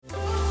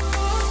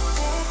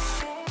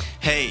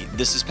Hey,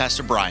 this is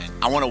Pastor Bryan.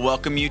 I want to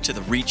welcome you to the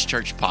Reach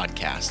Church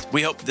podcast.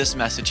 We hope this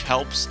message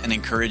helps and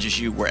encourages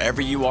you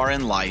wherever you are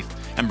in life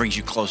and brings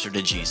you closer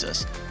to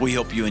Jesus. We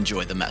hope you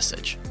enjoy the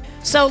message.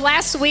 So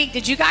last week,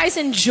 did you guys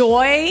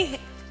enjoy,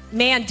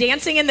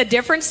 Dancing in the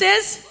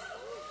Differences?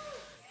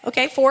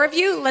 Okay, 4 of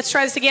you. Let's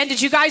try this again.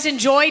 Did you guys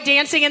enjoy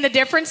Dancing in the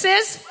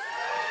Differences?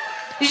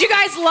 Did you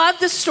guys love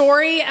the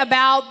story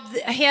about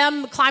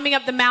him climbing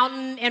up the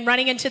mountain and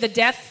running into the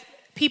deaf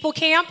people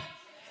camp?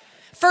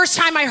 First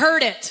time I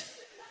heard it.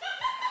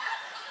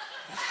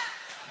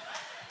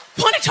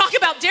 Want to talk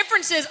about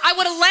differences? I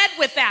would have led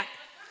with that.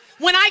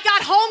 When I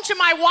got home to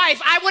my wife,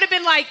 I would have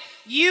been like,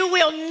 you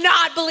will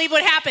not believe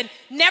what happened.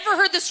 Never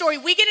heard the story.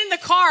 We get in the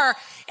car,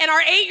 and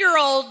our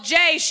 8-year-old,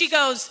 Jay, she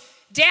goes,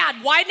 Dad,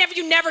 why never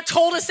you never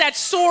told us that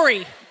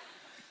story?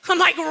 I'm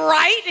like,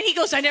 right? And he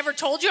goes, I never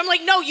told you. I'm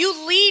like, no,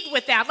 you lead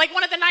with that. Like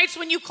one of the nights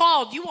when you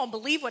called, you won't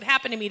believe what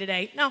happened to me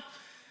today. No.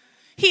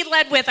 He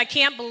led with, I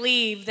can't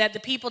believe that the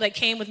people that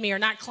came with me are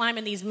not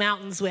climbing these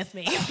mountains with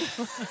me.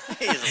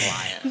 He's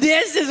lying.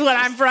 This is what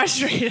I'm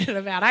frustrated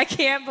about. I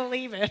can't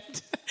believe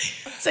it.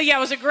 So yeah, it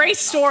was a great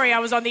story. I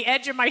was on the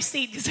edge of my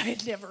seat because I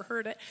had never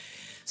heard it.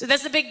 So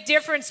that's the big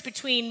difference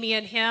between me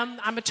and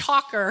him. I'm a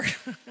talker.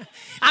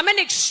 I'm an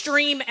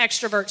extreme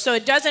extrovert. So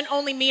it doesn't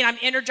only mean I'm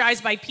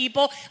energized by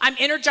people. I'm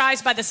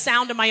energized by the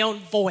sound of my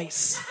own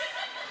voice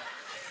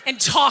and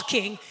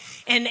talking.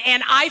 And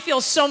I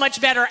feel so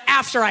much better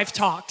after I've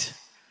talked.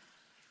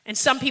 And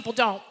some people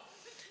don't.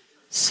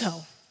 So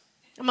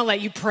I'm going to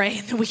let you pray,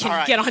 and then we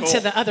can get on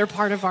to the other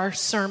part of our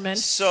sermon.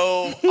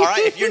 So, all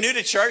right, if you're new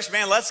to church,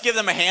 man, let's give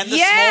them a hand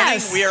this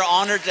morning. We are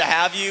honored to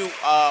have you.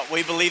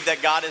 We believe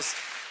that God has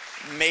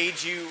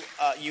made you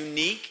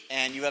unique,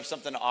 and you have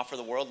something to offer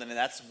the world, and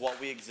that's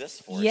what we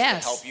exist for, is to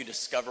help you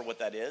discover what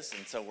that is.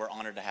 And so we're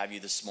honored to have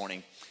you this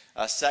morning.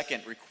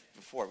 Second,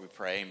 before we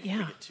pray, before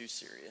we get too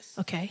serious.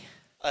 Okay.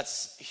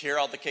 Let's hear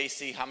all the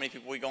KC. How many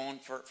people we going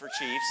for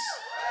Chiefs?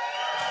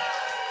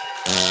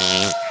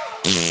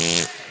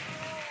 Okay.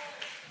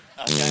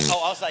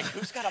 Oh, I was like,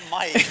 who's got a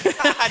mic?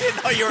 I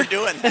didn't know you were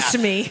doing that. That's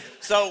me.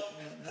 So,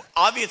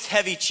 obviously, it's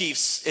heavy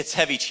Chiefs. It's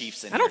heavy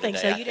Chiefs in here I don't think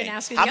today, so. You didn't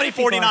ask me. How many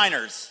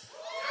 49ers?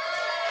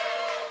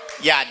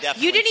 Yeah,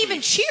 definitely. You didn't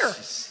even cheer.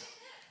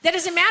 That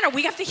doesn't matter.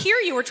 We have to hear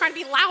you. We're trying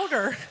to be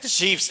louder.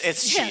 Chiefs.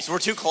 It's Chiefs. We're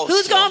too close.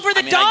 Who's going for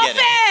the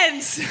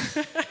Dolphins?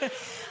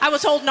 I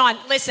was holding on.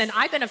 Listen,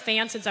 I've been a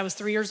fan since I was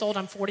 3 years old.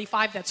 I'm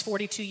 45. That's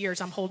 42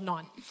 years. I'm holding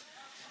on.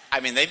 I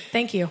mean,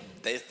 Thank you.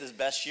 It's the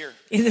best year.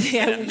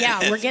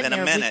 Yeah, we're getting there. It's been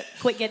a minute.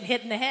 Quit getting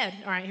hit in the head.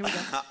 All right, here we go.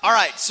 All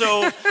right,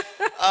 so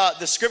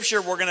the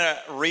scripture we're going to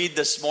read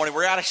this morning,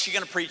 we're actually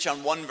going to preach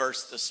on one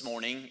verse this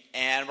morning,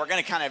 and we're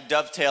going to kind of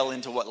dovetail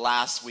into what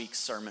last week's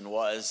sermon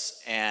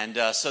was. And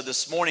so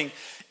this morning,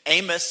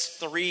 Amos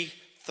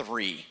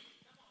 3:3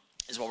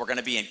 is what we're going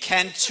to be in.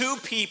 Can two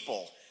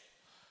people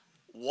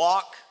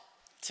walk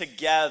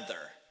together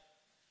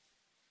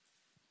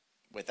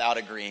without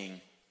agreeing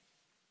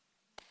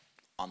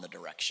on the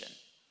direction?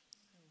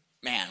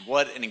 Man,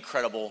 what an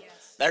incredible,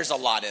 there's a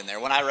lot in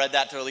there. When I read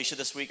that to Alisha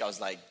this week, I was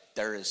like,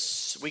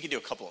 we could do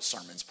a couple of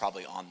sermons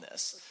probably on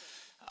this.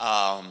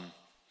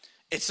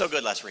 It's so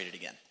good, let's read it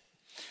again.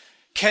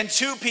 Can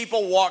two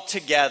people walk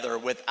together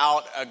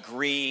without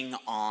agreeing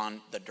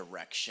on the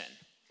direction?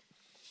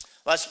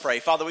 Let's pray.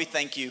 Father, we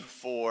thank you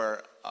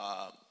for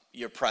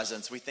your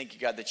presence. We thank you,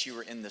 God, that you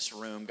were in this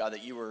room. God,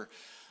 that you were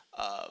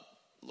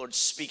Lord,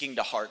 speaking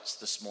to hearts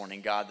this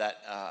morning, God,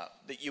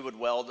 that you would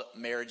weld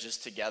marriages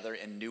together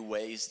in new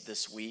ways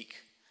this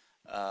week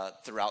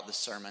throughout the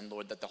sermon,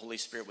 Lord, that the Holy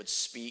Spirit would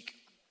speak.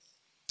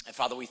 And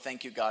Father, we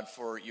thank you, God,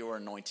 for your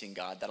anointing,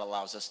 God, that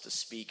allows us to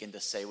speak and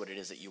to say what it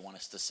is that you want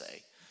us to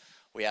say.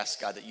 We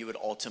ask, God, that you would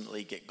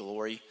ultimately get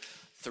glory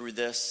through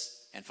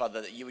this. And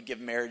Father, that you would give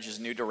marriages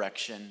new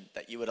direction,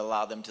 that you would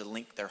allow them to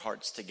link their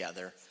hearts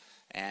together.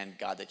 And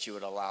God, that you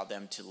would allow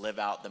them to live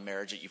out the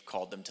marriage that you've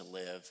called them to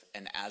live.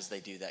 And as they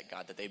do that,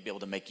 God, that they'd be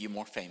able to make you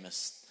more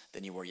famous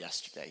than you were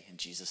yesterday. In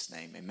Jesus'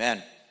 name,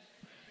 amen.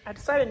 I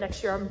decided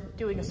next year I'm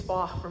doing a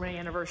spa for my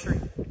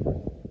anniversary.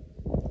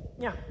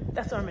 Yeah,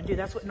 that's what I'm going to do.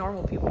 That's what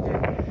normal people do.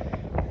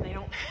 They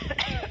don't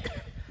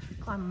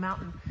climb a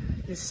mountain.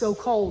 It's so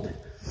cold.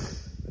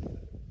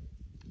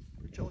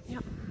 Yeah.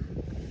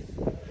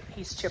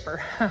 He's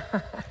chipper.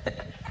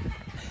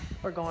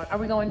 Are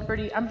we going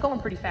pretty, I'm going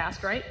pretty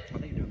fast, right? I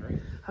think you're doing great.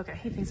 Okay,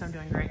 he thinks I'm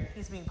doing great.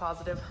 He's being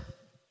positive.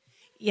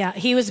 Yeah,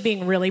 he was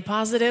being really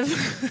positive.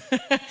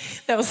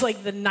 That was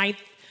like the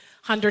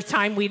 900th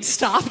time we'd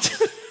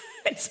stopped.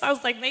 And so I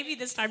was like, maybe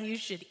this time you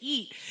should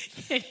eat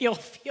and you'll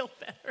feel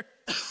better.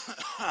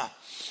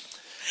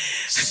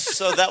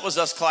 So that was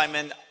us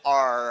climbing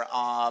our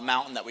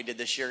mountain that we did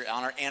this year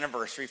on our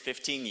anniversary,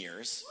 15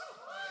 years.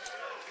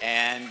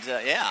 And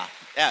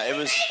it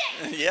was,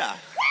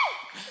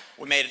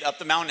 we made it up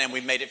the mountain and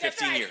we made it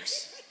 15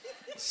 years.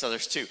 So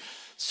there's two.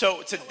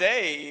 So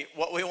today,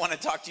 what we want to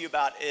talk to you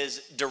about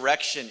is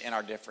direction in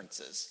our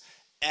differences.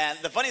 And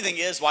the funny thing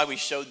is, why we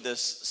showed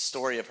this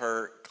story of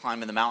her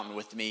climbing the mountain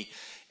with me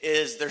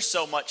is there's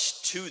so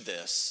much to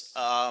this.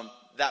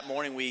 That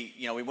morning we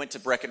went to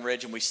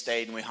Breckenridge and we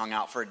stayed and we hung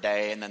out for a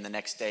day, and then the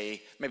next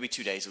day, maybe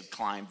 2 days, we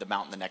climbed the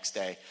mountain the next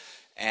day.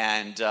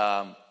 And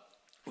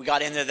we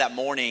got in there that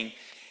morning,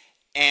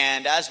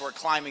 and as we're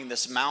climbing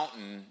this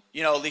mountain,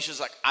 Alicia's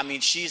like,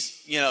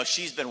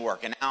 she's been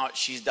working out,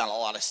 she's done a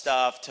lot of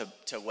stuff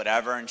to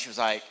whatever, and she was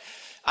like,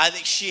 I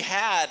think she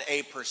had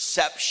a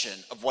perception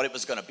of what it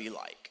was going to be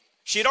like.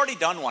 She had already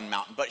done one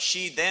mountain, but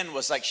she then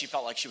was like, she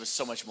felt like she was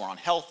so much more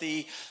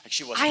unhealthy, like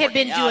she wasn't. I had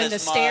been doing the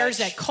stairs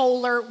at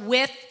Kohler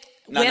with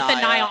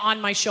Anaya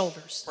on my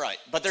shoulders. Right,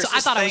 but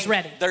I thought I was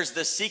ready. There's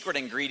this secret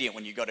ingredient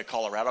when you go to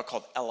Colorado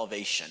called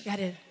elevation. I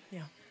did,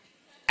 yeah.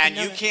 And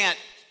you can't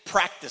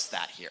practice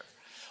that here.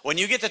 When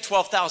you get to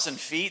 12,000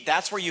 feet,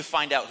 that's where you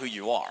find out who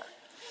you are.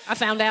 I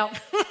found out.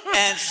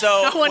 And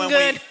so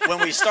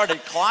when we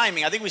started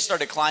climbing, I think we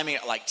started climbing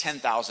at like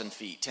 10,000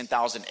 feet,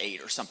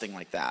 10,008 or something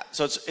like that.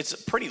 So it's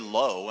pretty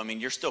low. I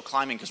mean, you're still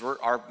climbing because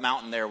our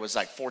mountain there was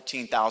like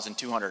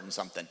 14,200 and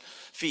something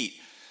feet.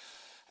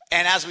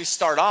 And as we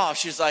start off,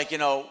 she's like,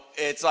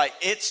 it's like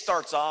it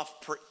starts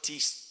off pretty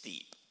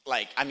steep.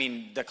 Like, I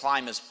mean, the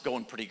climb is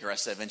going pretty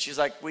aggressive. And she's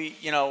like,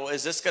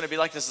 is this going to be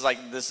like this?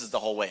 This is the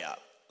whole way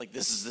up. Like,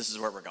 this is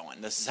where we're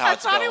going. This is how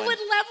it's going. I thought it would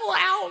level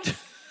out.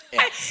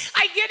 Yeah.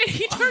 I get it.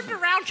 He turned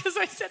around because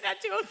I said that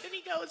to him, and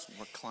he goes,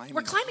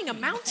 We're climbing a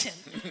mountain.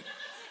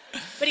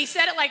 But he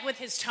said it like with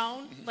his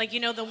tone, like,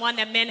 the one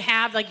that men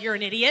have, like, you're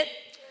an idiot.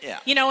 Yeah.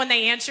 When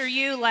they answer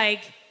you,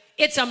 like,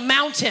 it's a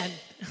mountain.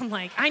 I'm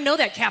like, I know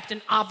that,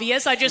 Captain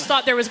Obvious. I just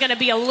thought there was going to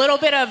be a little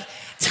bit of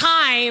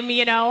time,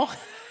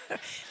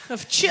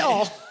 of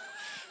chill.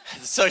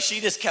 So she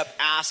just kept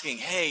asking,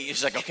 hey,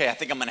 she's like, okay, I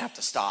think I'm going to have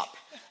to stop.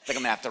 I think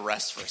I'm going to have to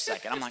rest for a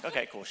second. I'm like,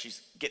 okay, cool.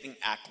 She's getting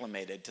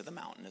acclimated to the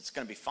mountain. It's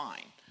going to be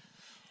fine.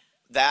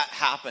 That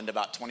happened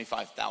about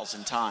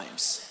 25,000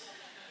 times.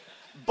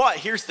 But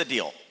here's the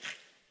deal.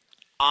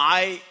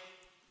 I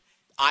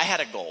had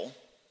a goal,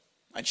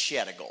 and she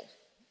had a goal.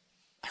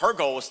 Her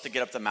goal was to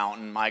get up the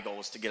mountain. My goal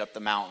was to get up the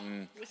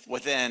mountain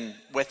with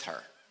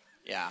her.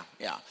 Yeah.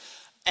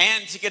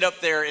 And to get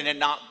up there,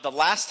 and the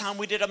last time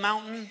we did a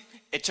mountain,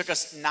 it took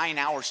us 9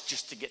 hours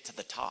just to get to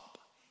the top.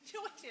 No,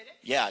 I did it.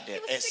 Yeah, it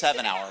did. It's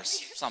 7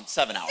 hours.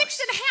 7 hours.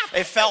 6.5.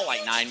 It felt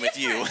like 9 with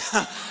you.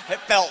 It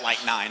felt like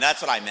 9. That's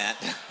what I meant.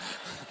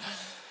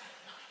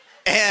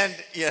 And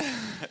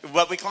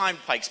but we climbed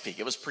Pikes Peak.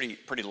 It was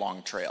pretty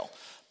long trail.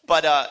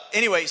 But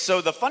anyway, so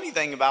the funny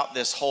thing about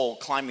this whole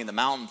climbing the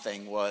mountain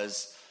thing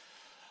was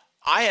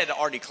I had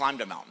already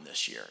climbed a mountain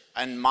this year.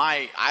 And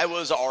I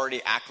was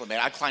already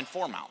acclimated. I climbed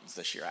 4 mountains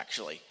this year,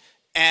 actually.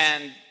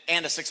 And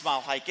a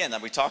 6-mile hike in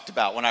that we talked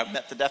about when I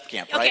met the Deaf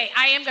Camp, right? Okay,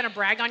 I am going to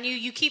brag on you.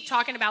 You keep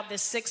talking about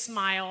this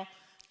 6-mile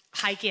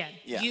hike in.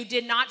 Yeah. You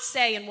did not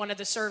say in one of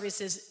the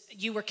services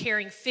you were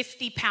carrying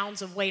 50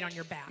 pounds of weight on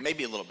your back.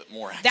 Maybe a little bit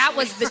more, actually. That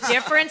was the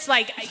difference.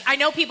 Like, I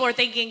know people are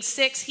thinking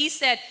 6. He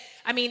said,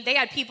 they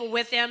had people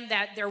with him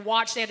that their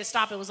watch, they had to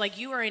stop. It was like,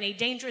 you are in a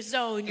dangerous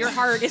zone. Your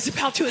heart is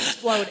about to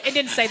explode. It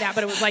didn't say that,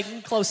 but it was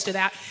like close to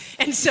that.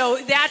 And so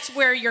that's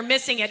where you're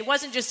missing it. It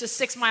wasn't just a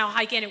 6-mile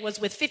hike in. It was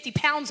with 50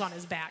 pounds on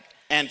his back.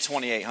 And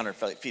 2,800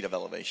 feet of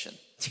elevation.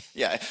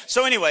 Yeah.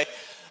 So anyway,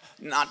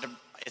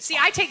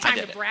 I take time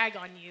to brag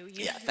on you.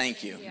 Yeah,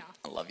 thank you. Yeah.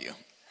 I love you.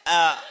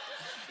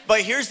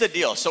 But here's the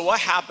deal. So what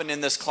happened in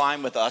this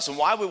climb with us, and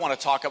why we want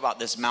to talk about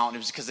this mountain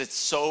is because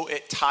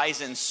it ties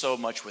in so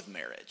much with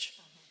marriage.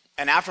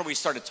 And after we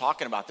started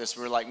talking about this,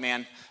 we were like,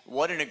 man,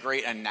 what a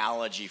great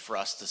analogy for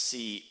us to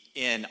see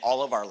in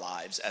all of our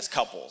lives as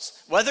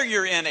couples. Whether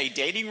you're in a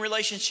dating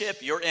relationship,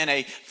 you're in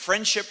a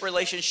friendship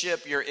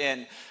relationship, you're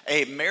in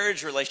a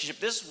marriage relationship,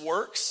 this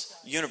works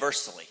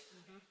universally.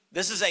 Mm-hmm.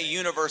 This is a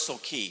universal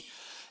key.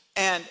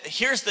 And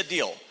here's the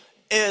deal,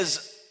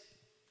 is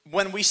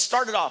when we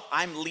started off,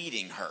 I'm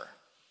leading her.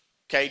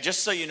 Okay,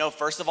 just so you know,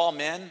 first of all,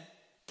 men,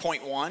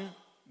 point 1,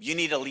 you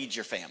need to lead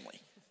your family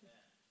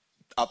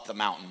up the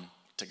mountain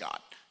to God.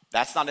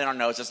 That's not in our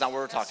notes. That's not what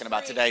we're talking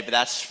about today, but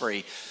that's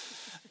free.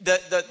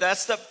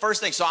 That's the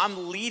first thing. So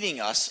I'm leading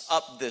us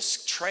up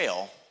this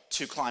trail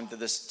to climb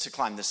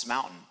this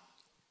mountain.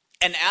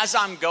 And as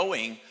I'm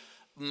going,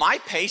 my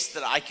pace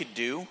that I could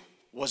do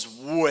was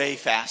way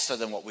faster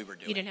than what we were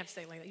doing. You didn't have to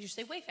say like that. You just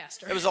say way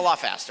faster. It was a lot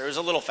faster. It was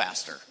a little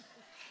faster.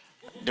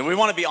 Do we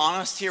want to be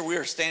honest here? We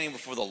are standing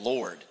before the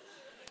Lord.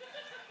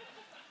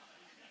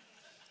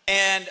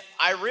 And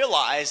I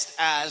realized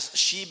as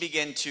she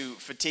began to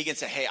fatigue and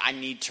say, hey, I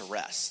need to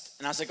rest.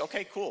 And I was like,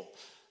 okay, cool.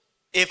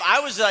 If I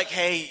was like,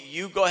 hey,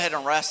 you go ahead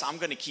and rest, I'm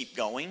going to keep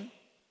going.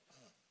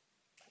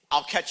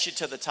 I'll catch you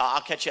to the top.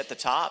 I'll catch you at the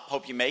top.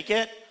 Hope you make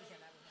it.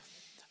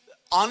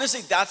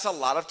 Honestly, that's a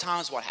lot of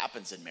times what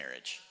happens in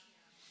marriage.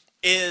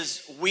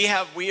 Is we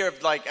are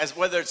like, as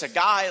whether it's a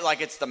guy,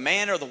 like it's the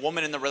man or the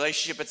woman in the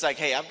relationship, it's like,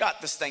 hey, I've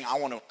got this thing I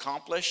want to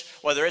accomplish,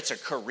 whether it's a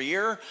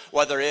career,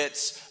 whether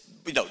it's,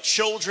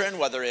 children,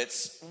 whether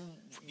it's,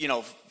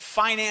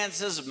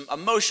 finances,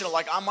 emotional,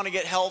 like I'm going to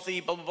get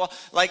healthy, blah, blah, blah.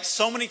 Like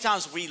so many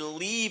times we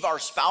leave our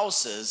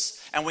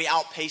spouses and we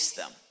outpace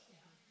them.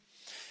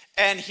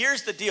 And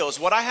here's the deal is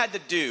what I had to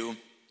do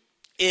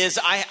is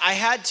I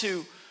had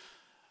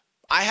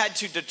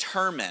to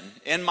determine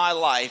in my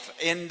life,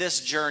 in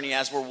this journey,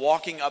 as we're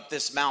walking up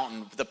this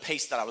mountain, the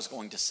pace that I was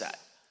going to set.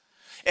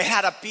 It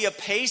had to be a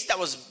pace that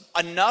was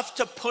enough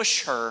to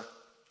push her,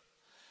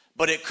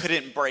 but it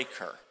couldn't break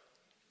her.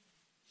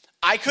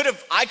 I could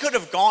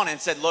have gone and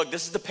said, look,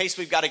 this is the pace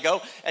we've got to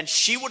go. And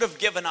she would have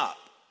given up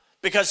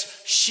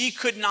because she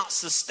could not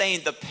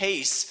sustain the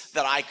pace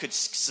that I could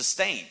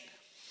sustain.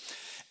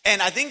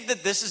 And I think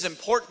that this is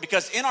important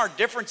because in our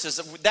differences,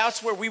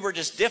 that's where we were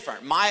just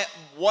different.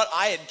 What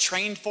I had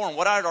trained for and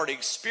what I had already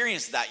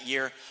experienced that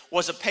year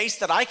was a pace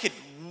that I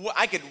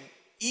could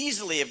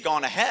easily have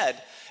gone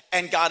ahead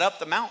and got up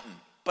the mountain.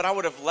 But I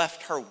would have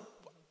left her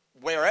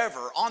wherever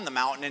on the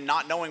mountain and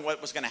not knowing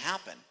what was going to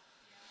happen.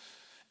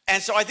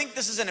 And so I think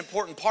this is an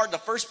important part. The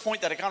first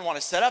point that I kind of want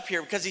to set up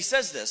here, because he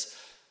says this,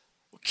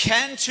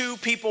 can two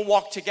people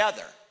walk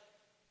together?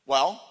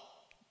 Well,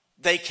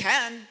 they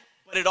can.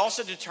 But it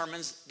also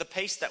determines the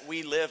pace that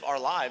we live our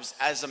lives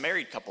as a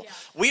married couple. Yeah.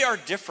 We are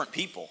different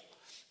people.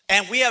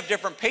 And we have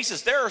different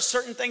paces. There are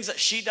certain things that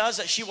she does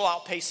that she will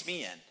outpace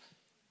me in.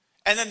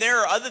 And then there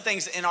are other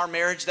things in our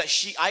marriage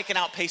that I can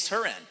outpace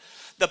her in.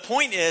 The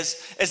point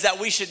is that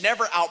we should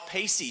never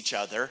outpace each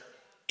other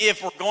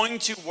if we're going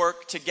to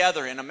work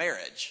together in a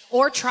marriage.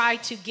 Or try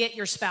to get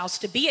your spouse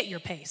to be at your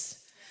pace.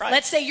 Right.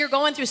 Let's say you're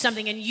going through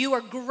something and you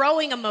are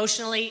growing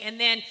emotionally and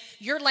then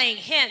you're laying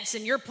hints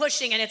and you're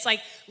pushing, and it's like,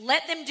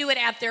 let them do it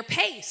at their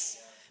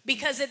pace.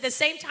 Because at the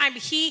same time,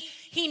 he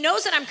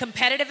knows that I'm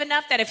competitive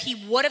enough that if he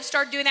would have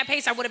started doing that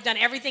pace, I would have done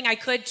everything I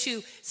could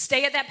to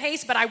stay at that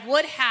pace, but I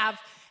would have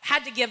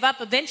had to give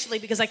up eventually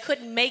because I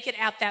couldn't make it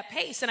at that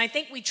pace. And I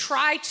think we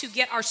try to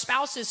get our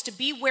spouses to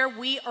be where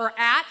we are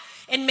at.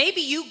 And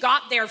maybe you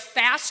got there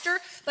faster,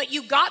 but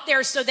you got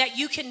there so that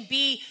you can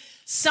be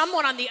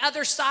someone on the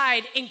other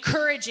side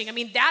encouraging. I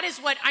mean, that is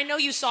what, I know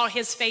you saw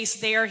his face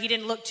there. He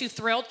didn't look too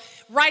thrilled.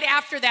 Right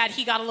after that,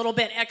 he got a little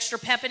bit extra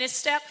pep in his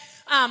step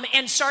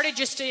and started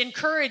just to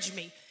encourage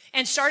me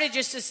and started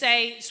just to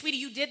say, sweetie,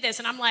 you did this.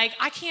 And I'm like,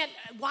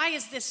 why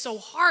is this so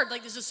hard?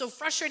 Like, this is so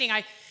frustrating.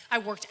 I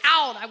worked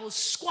out, I was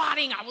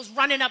squatting, I was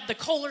running up the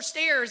Kohler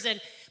stairs,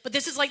 but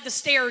this is like the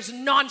stairs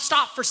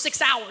nonstop for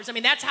 6 hours. I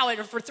mean, that's how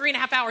for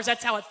 3.5 hours,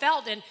 that's how it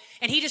felt. And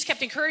he just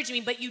kept encouraging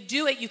me, but you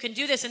do it, you can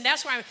do this. And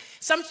that's why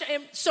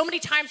so many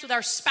times with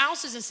our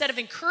spouses, instead of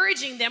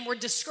encouraging them, we're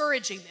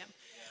discouraging them.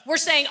 We're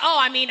saying,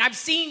 I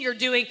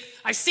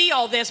see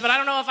all this, but I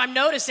don't know if I'm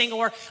noticing,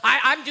 or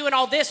I'm doing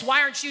all this.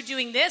 Why aren't you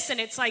doing this? And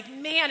it's like,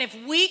 man, if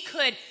we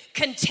could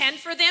contend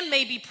for them,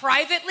 maybe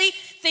privately,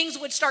 things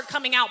would start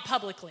coming out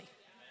publicly.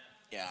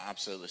 Yeah,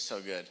 absolutely.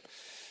 So good.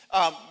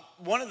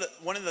 One of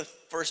the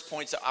first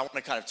points that I want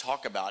to kind of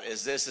talk about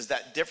is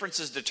that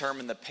differences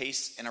determine the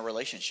pace in a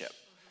relationship.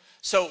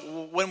 So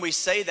when we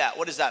say that,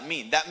 what does that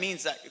mean? That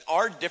means that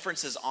our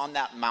differences on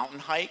that mountain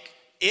hike,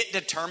 it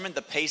determined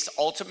the pace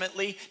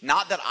ultimately,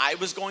 not that I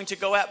was going to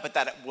go at, but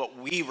that what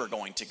we were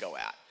going to go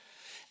at.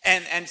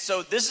 And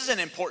so this is an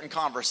important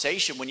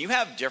conversation. When you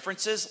have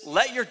differences,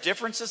 let your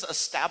differences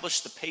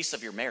establish the pace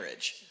of your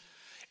marriage.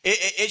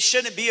 It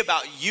shouldn't be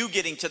about you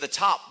getting to the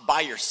top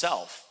by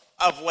yourself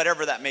of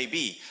whatever that may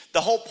be.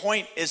 The whole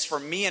point is for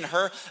me and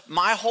her,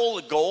 my whole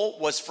goal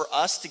was for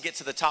us to get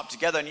to the top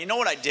together. And you know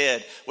what I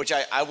did, which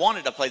I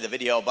wanted to play the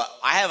video, but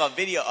I have a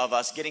video of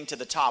us getting to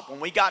the top.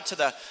 When we got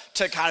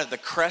to kind of the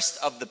crest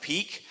of the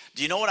peak,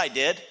 do you know what I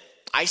did?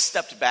 I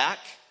stepped back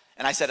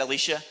and I said,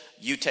 Alisha,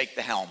 you take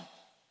the helm.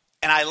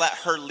 And I let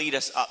her lead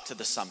us up to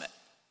the summit.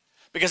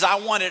 Because I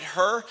wanted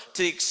her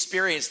to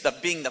experience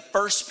being the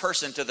first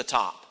person to the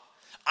top.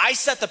 I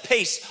set the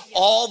pace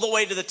all the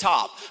way to the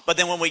top. But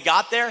then when we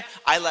got there,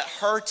 I let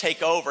her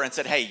take over and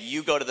said, hey,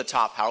 you go to the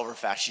top however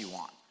fast you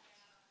want.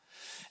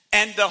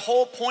 And the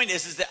whole point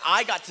is that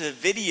I got to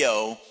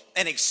video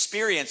and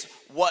experience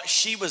what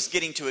she was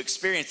getting to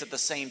experience at the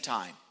same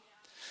time.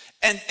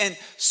 And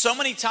so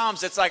many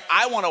times it's like,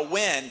 I want to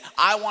win.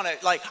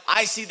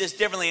 I see this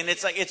differently. And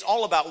it's like, it's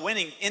all about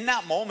winning. In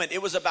that moment,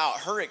 it was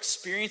about her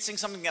experiencing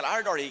something that I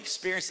had already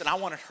experienced. And I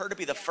wanted her to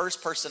be the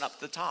first person up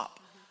to the top.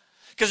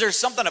 Because there's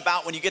something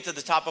about when you get to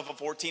the top of a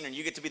 14 and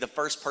you get to be the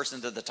first person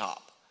to the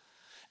top.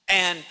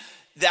 And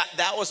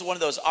that was one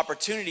of those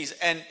opportunities.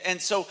 And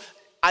so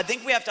I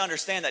think we have to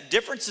understand that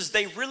differences,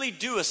 they really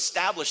do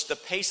establish the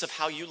pace of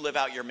how you live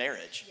out your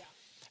marriage.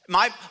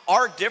 Yeah.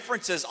 Our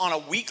differences on a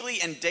weekly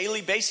and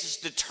daily basis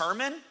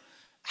determine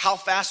how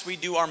fast we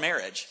do our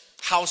marriage,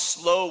 how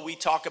slow we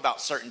talk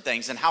about certain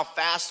things, and how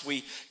fast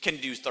we can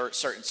do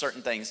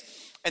certain things.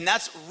 And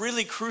that's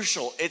really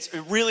crucial. It's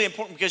really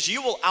important because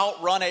you will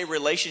outrun a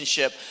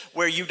relationship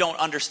where you don't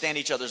understand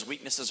each other's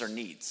weaknesses or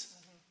needs.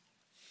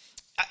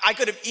 I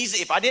could have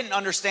easily, if I didn't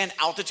understand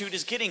altitude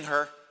is getting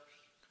her,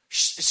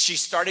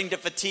 she's starting to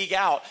fatigue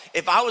out.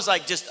 If I was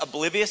like just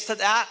oblivious to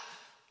that,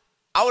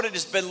 I would have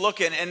just been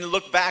looking and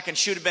looked back and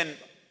she would have been,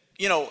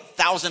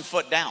 1,000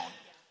 foot down.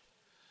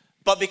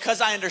 But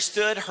because I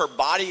understood her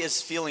body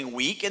is feeling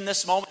weak in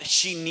this moment,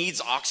 she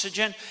needs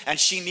oxygen and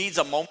she needs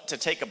a moment to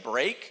take a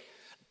break.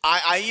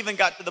 I even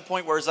got to the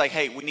point where it's like,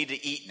 hey, we need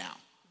to eat now.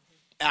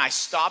 And I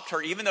stopped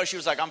her, even though she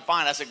was like, I'm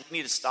fine. I said, we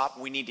need to stop.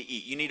 We need to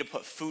eat. You need to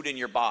put food in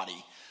your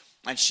body.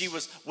 And she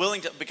was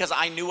willing to, because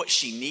I knew what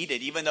she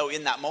needed, even though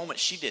in that moment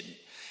she didn't.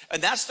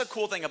 And that's the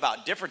cool thing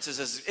about differences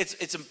is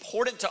it's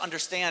important to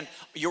understand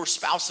your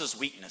spouse's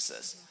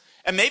weaknesses.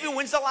 And maybe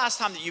when's the last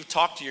time that you've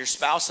talked to your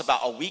spouse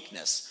about a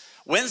weakness?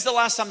 When's the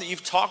last time that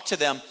you've talked to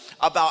them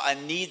about a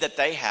need that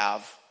they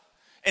have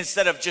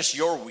instead of just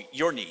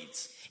your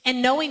needs?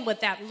 And knowing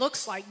what that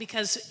looks like,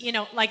 because,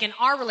 like in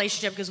our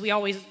relationship, because we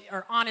always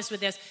are honest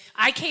with this,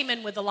 I came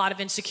in with a lot of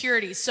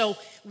insecurities. So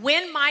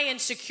when my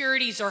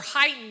insecurities are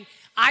heightened,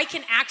 I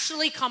can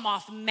actually come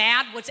off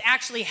mad. What's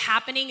actually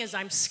happening is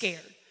I'm scared.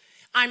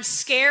 I'm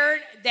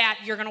scared that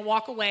you're going to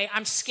walk away.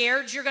 I'm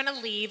scared you're going to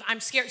leave.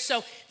 I'm scared.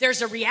 So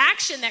there's a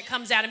reaction that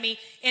comes out of me,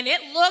 and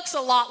it looks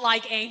a lot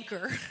like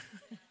anger.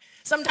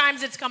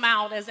 Sometimes it's come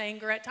out as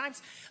anger at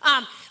times.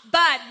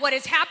 But what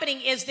is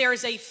happening is there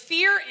is a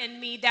fear in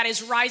me that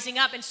is rising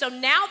up. And so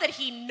now that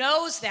he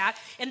knows that,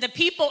 and the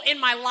people in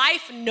my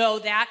life know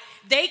that,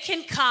 they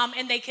can come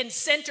and they can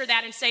center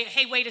that and say,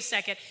 hey, wait a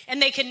second.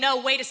 And they can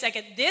know, wait a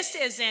second, this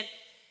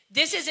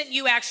isn't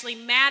you actually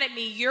mad at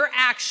me. You're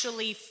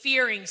actually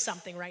fearing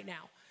something right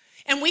now.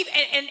 And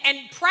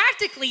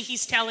practically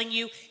he's telling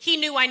you he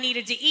knew I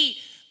needed to eat.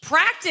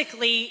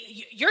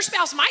 Practically, your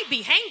spouse might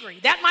be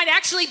hangry. That might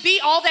actually be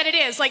all that it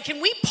is. Like,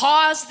 can we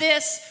pause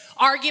this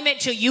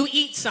argument till you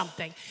eat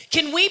something?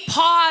 Can we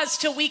pause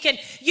till you can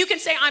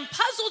say, I'm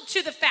puzzled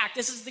to the fact,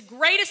 this is the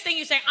greatest thing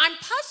you say, I'm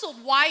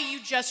puzzled why you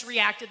just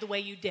reacted the way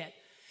you did.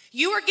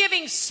 You are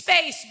giving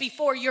space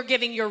before you're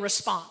giving your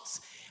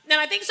response. And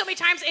I think so many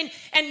times,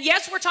 and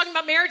yes, we're talking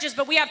about marriages,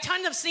 but we have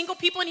tons of single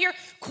people in here.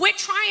 Quit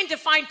trying to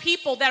find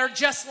people that are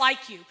just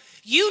like you.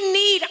 You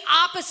need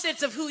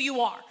opposites of who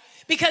you are.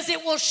 Because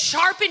it will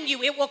sharpen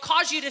you. It will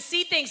cause you to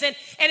see things and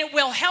it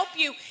will help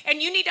you.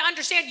 And you need to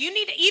understand,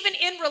 even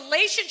in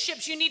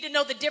relationships, you need to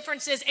know the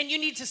differences and you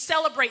need to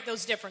celebrate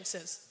those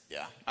differences.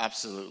 Yeah,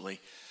 absolutely.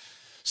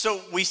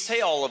 So we say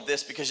all of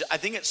this because I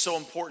think it's so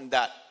important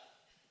that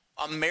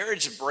a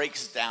marriage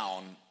breaks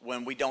down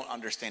when we don't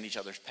understand each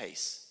other's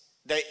pace.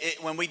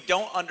 When we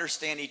don't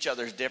understand each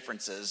other's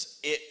differences,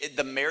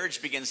 the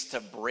marriage begins to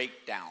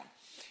break down.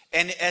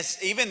 And as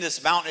even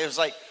this mountain, it was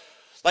like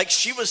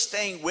she was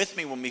staying with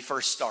me when we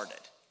first started.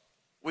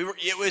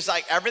 It was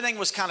like everything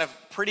was kind of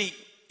pretty,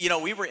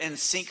 we were in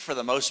sync for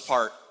the most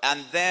part. And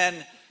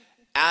then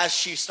as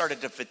she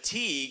started to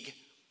fatigue,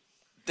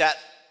 that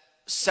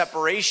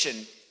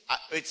separation,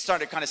 it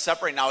started kind of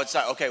separating. Now it's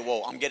like, okay,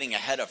 well, I'm getting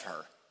ahead of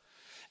her.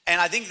 And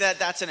I think that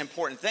that's an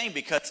important thing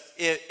because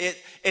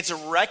it's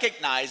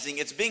recognizing,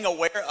 it's being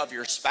aware of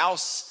your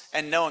spouse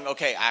and knowing,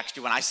 okay,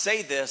 actually, when I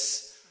say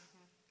this,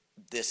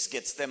 this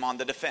gets them on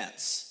the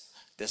defense.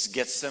 This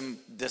gets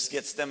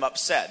them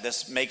upset.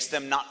 This makes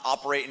them not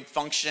operate and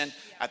function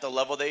at the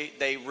level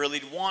they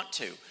really want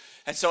to.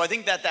 And so I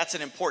think that that's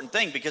an important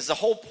thing because the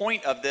whole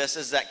point of this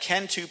is that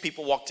can two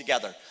people walk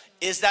together?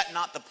 Is that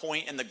not the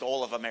point and the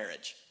goal of a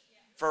marriage?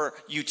 For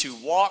you to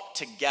walk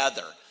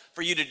together,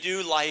 for you to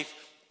do life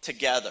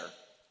together.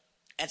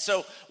 And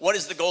so what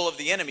is the goal of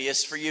the enemy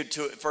is for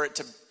it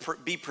to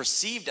be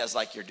perceived as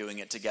like you're doing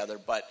it together,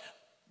 but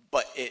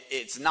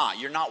it's not.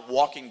 You're not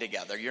walking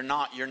together. You're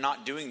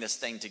not doing this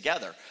thing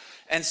together.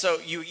 And so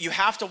you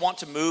have to want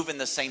to move in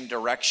the same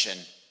direction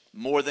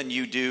more than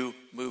you do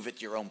move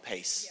at your own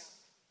pace.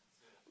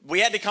 Yeah. We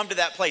had to come to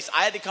that place.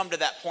 I had to come to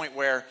that point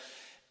where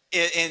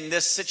in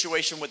this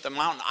situation with the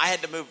mountain, I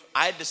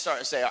had to start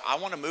to say, I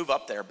want to move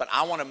up there, but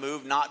I want to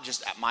move not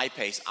just at my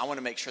pace. I want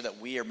to make sure that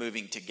we are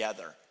moving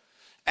together.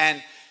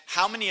 And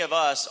how many of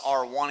us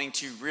are wanting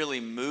to really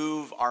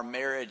move our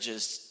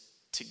marriages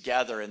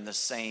together at the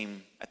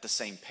same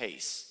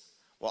pace?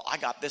 Well, I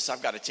got this,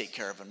 I've got to take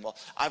care of it. Well,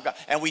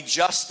 and we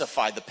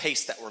justify the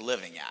pace that we're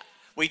living at.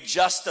 We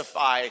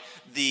justify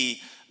the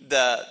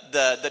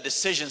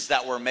decisions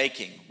that we're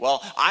making.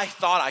 Well, I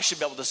thought I should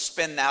be able to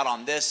spend that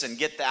on this and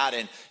get that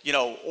and,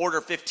 order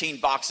 15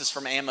 boxes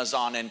from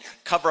Amazon and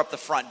cover up the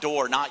front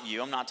door. Not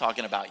you. I'm not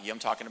talking about you. I'm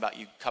talking about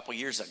you a couple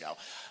years ago.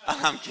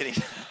 I'm kidding.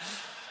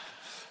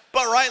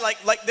 But right,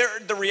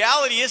 the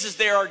reality is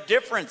there are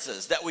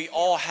differences that we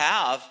all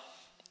have.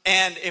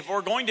 And if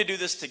we're going to do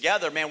this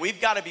together, man, we've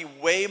got to be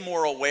way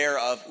more aware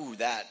of,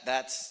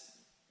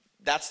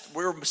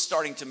 we're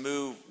starting to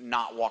move,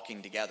 not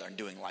walking together and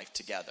doing life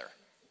together.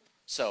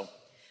 So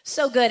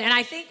good. And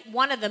I think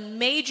one of the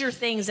major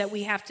things that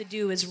we have to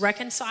do is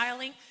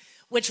reconciling,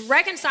 which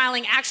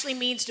reconciling actually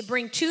means to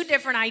bring two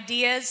different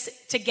ideas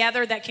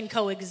together that can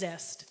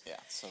coexist. Yeah,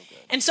 so good.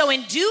 And so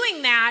in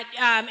doing that,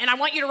 and I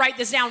want you to write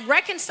this down,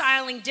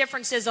 reconciling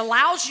differences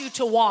allows you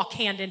to walk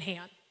hand in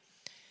hand.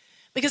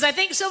 Because I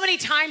think so many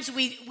times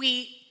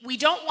we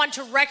don't want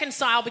to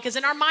reconcile because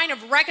in our mind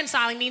of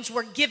reconciling means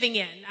we're giving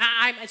in.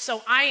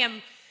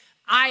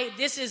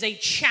 This is a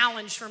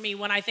challenge for me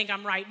when I think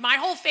I'm right. My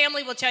whole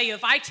family will tell you,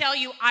 if I tell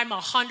you I'm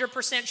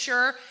 100%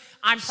 sure,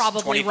 I'm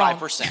probably 25%. Wrong.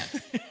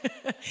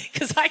 25%.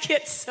 Because I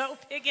get so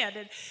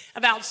pig-headed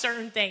about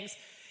certain things.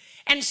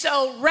 And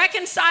so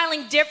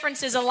reconciling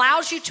differences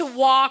allows you to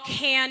walk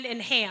hand in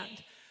hand.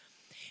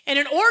 And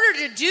in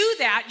order to do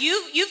that,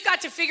 you've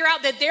got to figure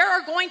out that there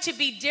are going to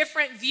be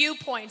different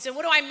viewpoints. And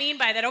what do I mean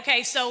by that?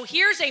 Okay, so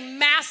here's a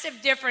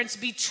massive difference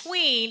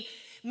between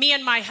me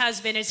and my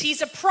husband is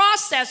he's a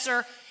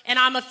processor and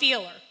I'm a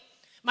feeler.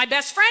 My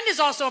best friend is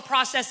also a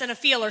processor and a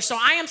feeler, so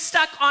I am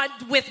stuck on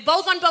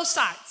both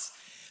sides.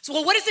 So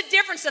well, what is the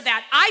difference of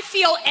that? I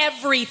feel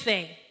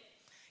everything.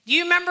 Do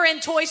you remember in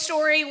Toy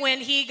Story when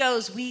he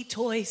goes, "We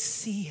toys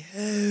see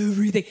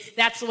everything"?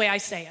 That's the way I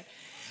say it.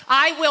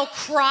 I will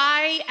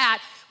cry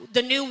at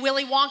the new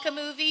Willy Wonka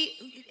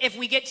movie. If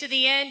we get to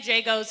the end,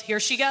 Jay goes, "Here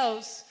she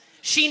goes."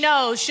 She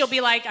knows. She'll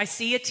be like, "I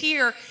see a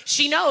tear."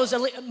 She knows.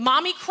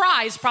 Mommy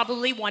cries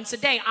probably once a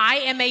day. I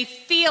am a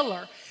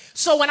feeler.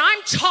 So when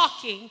I'm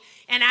talking,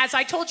 and as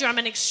I told you, I'm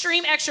an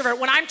extreme extrovert.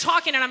 When I'm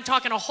talking and I'm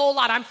talking a whole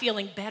lot, I'm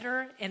feeling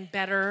better and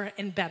better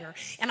and better.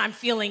 And I'm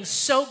feeling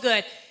so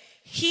good.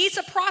 He's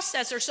a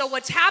processor. So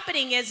what's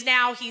happening is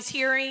now he's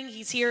hearing.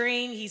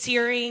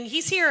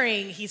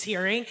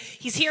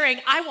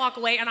 I walk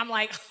away and I'm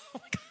like, "Oh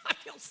my God, I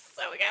feel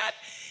so good."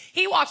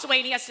 He walks away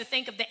and he has to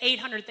think of the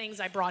 800 things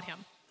I brought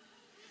him.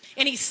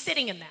 And he's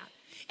sitting in that.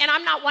 And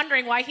I'm not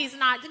wondering why he's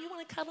not, "Do you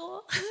want to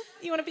cuddle?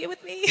 You want to be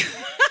with me?"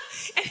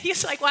 And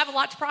he's like, "Well, I have a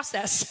lot to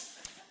process."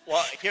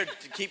 Well, here,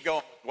 to keep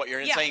going what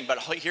you're saying, but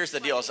here's the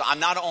deal. So I'm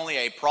not only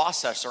a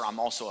processor, I'm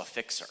also a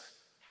fixer.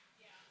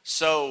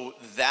 So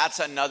that's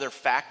another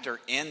factor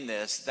in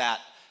this, that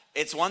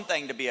it's one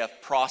thing to be a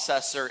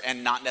processor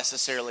and not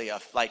necessarily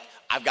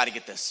I've got to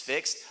get this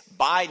fixed.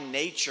 By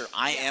nature,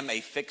 I am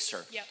a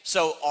fixer. Yep.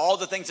 So all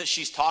the things that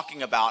she's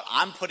talking about,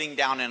 I'm putting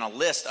down in a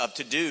list of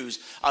to-dos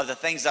of the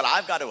things that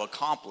I've got to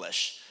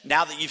accomplish.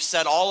 Now that you've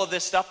said all of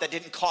this stuff that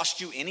didn't cost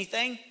you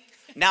anything,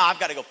 now I've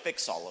got to go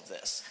fix all of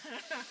this.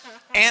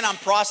 And I'm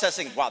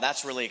processing, wow,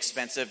 that's really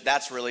expensive.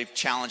 That's really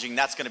challenging.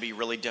 That's going to be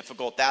really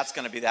difficult. That's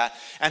going to be that.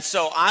 And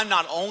so I'm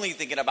not only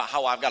thinking about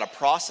how I've got to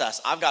process,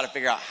 I've got to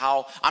figure out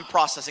how I'm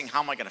processing, how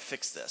am I going to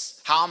fix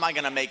this? How am I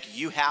going to make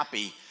you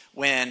happy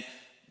when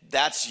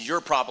that's your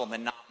problem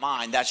and not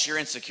mine? That's your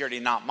insecurity,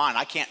 not mine.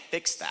 I can't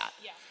fix that.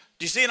 Yeah.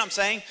 Do you see what I'm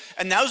saying?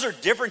 And those are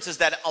differences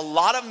that a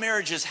lot of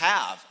marriages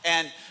have.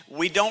 And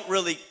we don't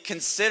really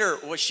consider,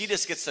 well, she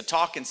just gets to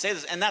talk and say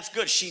this. And that's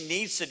good. She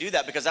needs to do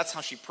that because that's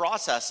how she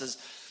processes.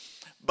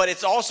 But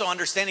it's also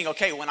understanding,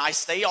 okay, when I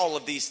say all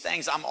of these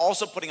things, I'm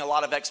also putting a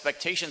lot of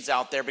expectations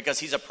out there because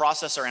he's a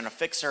processor and a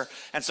fixer.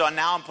 And so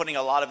now I'm putting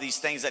a lot of these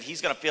things that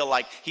he's going to feel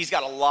like he's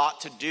got a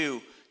lot to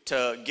do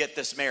to get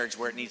this marriage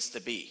where it needs to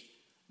be.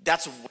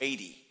 That's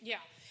weighty. Yeah.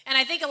 And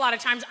I think a lot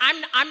of times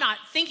I'm not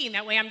thinking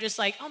that way. I'm just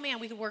like, "Oh man,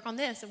 we could work on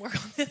this and work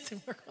on this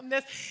and work on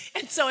this."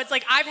 And so it's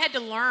like I've had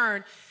to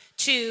learn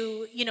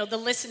to, the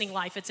listening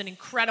life. It's an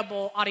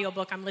incredible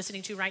audiobook I'm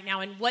listening to right now.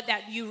 And what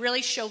that you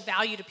really show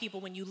value to people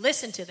when you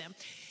listen to them.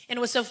 And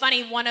it was so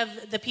funny, one of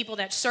the people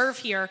that serve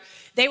here,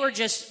 they were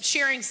just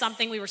sharing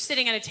something. We were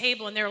sitting at a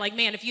table and they were like,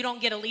 "Man, if you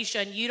don't get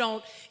Alisha and you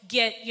don't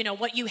get,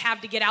 what you have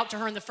to get out to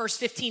her in the first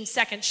 15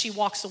 seconds, she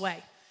walks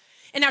away."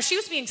 And now she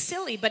was being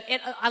silly, but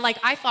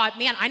I thought,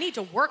 man, I need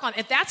to work on it.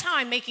 If that's how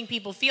I'm making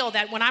people feel,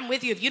 that when I'm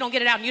with you, if you don't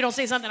get it out and you don't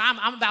say something,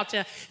 I'm about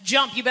to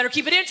jump. You better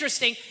keep it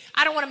interesting.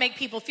 I don't want to make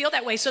people feel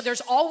that way. So there's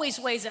always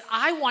ways that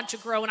I want to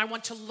grow and I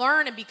want to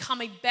learn and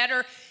become a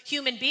better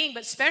human being.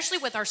 But especially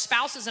with our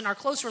spouses and our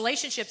close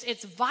relationships,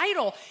 it's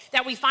vital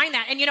that we find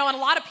that. And, and a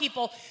lot of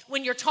people,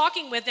 when you're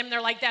talking with them,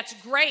 they're like, "That's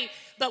great,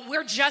 but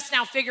we're just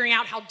now figuring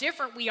out how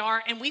different we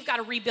are and we've got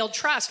to rebuild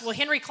trust." Well,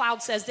 Henry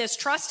Cloud says this: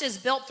 "Trust is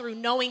built through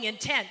knowing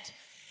intent."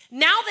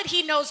 Now that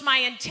he knows my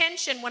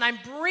intention when I'm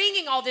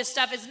bringing all this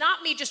stuff, is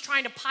not me just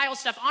trying to pile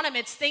stuff on him.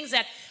 It's things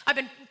that I've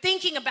been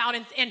thinking about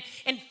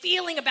and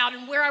feeling about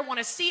and where I want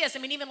to see us. I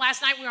mean, even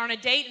last night we were on a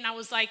date and I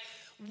was like,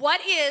 "What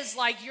is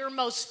your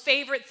most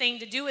favorite thing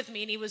to do with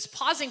me?" And he was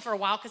pausing for a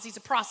while because he's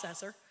a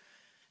processor.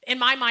 In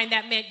my mind,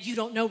 that meant you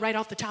don't know right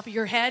off the top of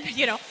your head,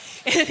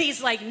 And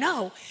he's like,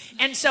 "No."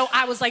 And so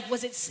I was like,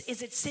 is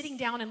it sitting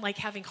down and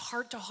having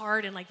heart to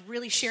heart and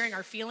really sharing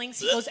our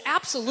feelings? He goes,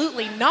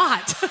 "Absolutely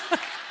not."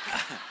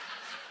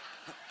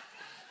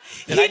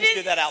 Did I just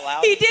do that out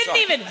loud? He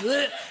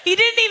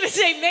didn't even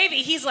say maybe.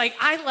 He's like,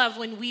 "I love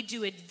when we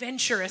do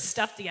adventurous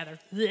stuff together."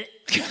 And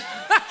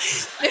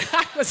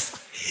I was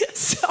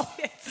it's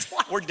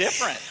like, we're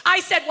different.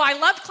 I said, "Well, I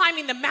loved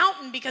climbing the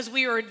mountain because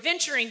we were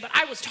adventuring, but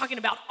I was talking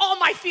about all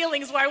my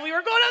feelings while we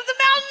were going up the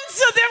mountain."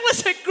 So there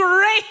was a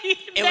great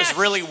It was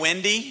really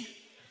windy.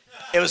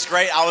 It was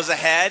great. I was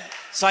ahead,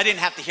 so I didn't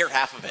have to hear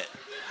half of it.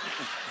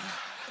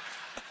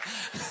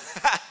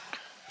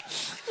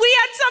 We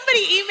had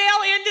somebody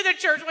email into the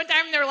church one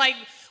time and they're like,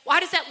 "Why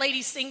does that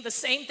lady sing the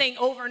same thing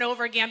over and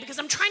over again?" Because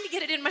I'm trying to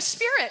get it in my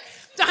spirit.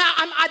 So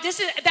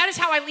that is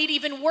how I lead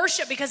even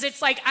worship, because it's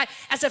like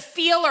as a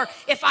feeler,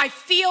 if I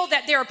feel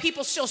that there are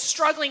people still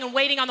struggling and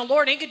waiting on the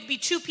Lord, and it could be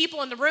two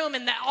people in the room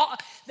and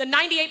the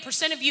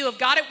 98% of you have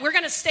got it, we're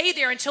going to stay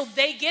there until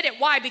they get it.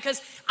 Why?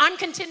 Because I'm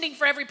contending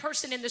for every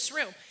person in this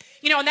room.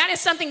 And that is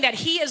something that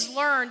he has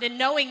learned in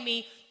knowing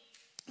me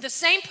The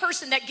same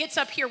person that gets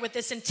up here with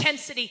this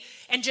intensity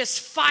and just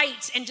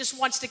fights and just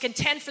wants to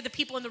contend for the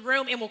people in the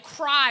room and will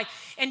cry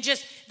and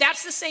just,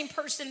 that's the same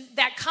person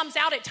that comes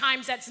out at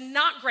times that's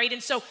not great.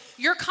 And so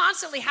you're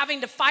constantly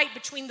having to fight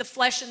between the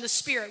flesh and the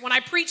spirit. When I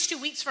preach 2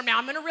 weeks from now,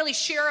 I'm going to really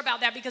share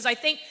about that, because I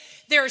think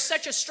there is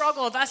such a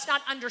struggle of us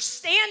not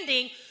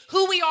understanding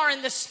who we are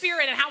in the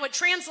spirit and how it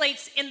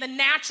translates in the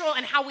natural,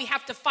 and how we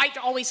have to fight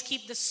to always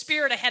keep the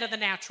spirit ahead of the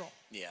natural.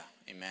 Yeah,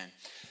 amen.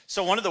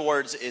 So one of the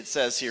words it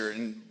says here,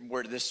 and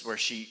where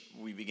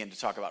we begin to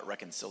talk about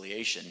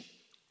reconciliation,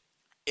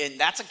 and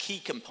that's a key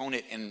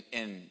component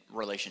in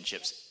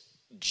relationships,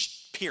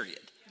 period.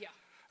 Yeah.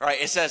 All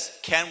right, it says,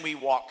 can we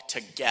walk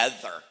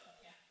together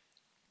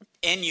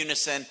in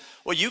unison?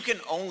 Well, you can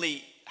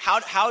only,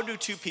 how do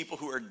two people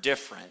who are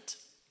different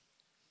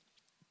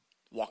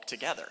walk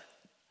together?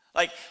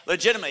 Like,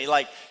 legitimately,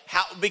 like,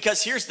 how?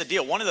 Because here's the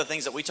deal. One of the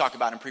things that we talk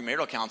about in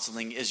premarital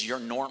counseling is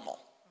your normal.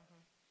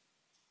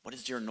 What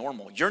is your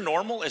normal? Your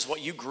normal is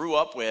what you grew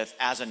up with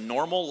as a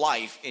normal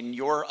life in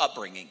your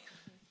upbringing.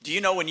 Do you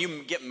know when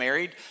you get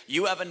married,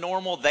 you have a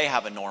normal, they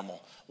have a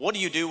normal. What do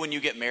you do when you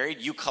get married?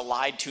 You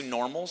collide two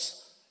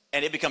normals,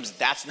 and it becomes,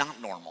 that's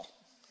not normal.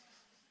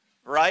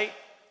 Right?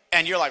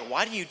 And you're like,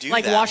 why do you do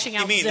like that? Like washing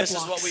out You mean Ziplocs. This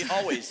is what we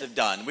always have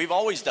done. We've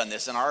always done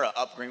this in our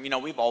upbringing. You know,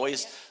 we've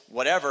always,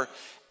 whatever.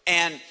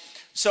 And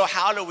so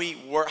how do we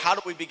work? How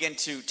do we begin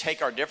to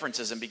take our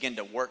differences and begin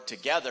to work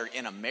together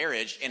in a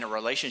marriage, in a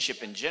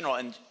relationship in general?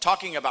 And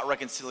talking about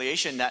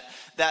reconciliation, that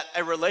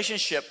a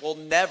relationship will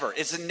never,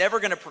 it's never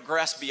going to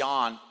progress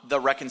beyond the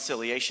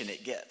reconciliation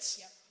it gets.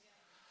 Yep.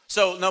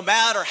 So no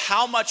matter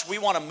how much we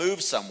want to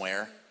move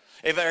somewhere,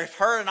 if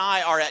her and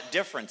I are at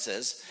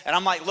differences, and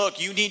I'm like, look,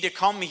 you need to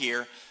come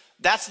here,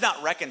 that's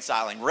not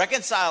reconciling.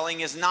 Reconciling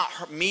is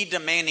not me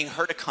demanding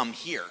her to come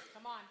here.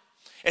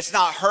 It's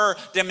not her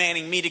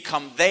demanding me to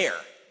come there.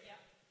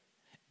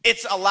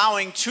 It's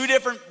allowing two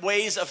different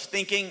ways of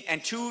thinking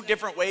and two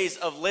different ways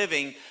of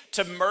living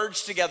to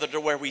merge together to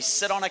where we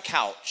sit on a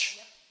couch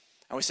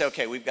and we say,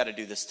 okay, we've got to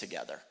do this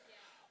together.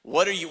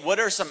 What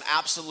are some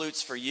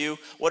absolutes for you?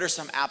 What are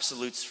some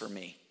absolutes for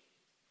me?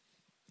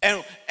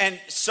 And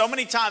so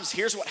many times,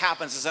 here's what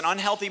happens is an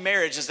unhealthy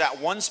marriage is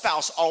that one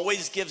spouse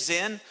always gives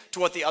in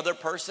to what the other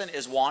person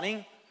is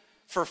wanting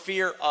for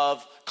fear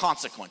of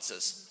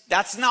consequences.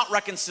 That's not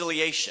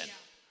reconciliation.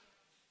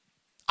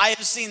 I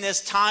have seen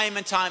this time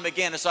and time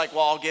again. It's like,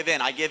 well, I'll give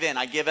in, I give in,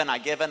 I give in, I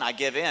give in, I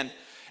give in.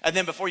 And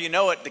then before you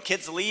know it, the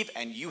kids leave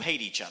and you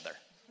hate each other.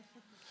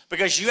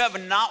 Because you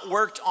have not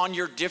worked on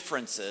your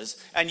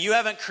differences and you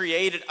haven't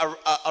created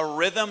a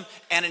rhythm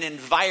and an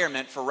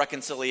environment for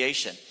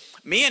reconciliation.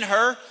 Me and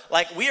her,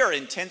 like, we are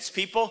intense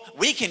people.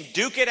 We can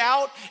duke it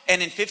out,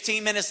 and in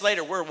 15 minutes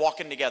later, we're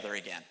walking together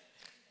again.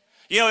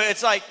 You know,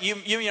 it's like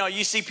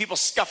you see people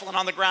scuffling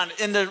on the ground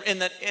in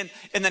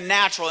the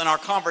natural in our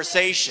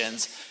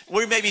conversations.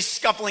 We may be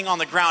scuffling on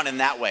the ground in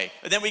that way.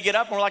 But then we get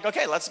up and we're like,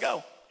 okay, let's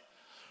go.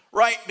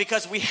 Right?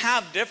 Because we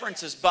have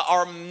differences, but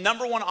our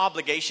number one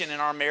obligation in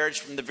our marriage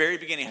from the very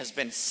beginning has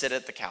been sit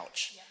at the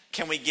couch.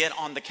 Can we get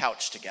on the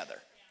couch together?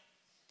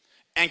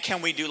 And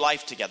can we do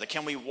life together?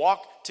 Can we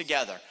walk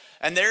together?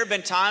 And there have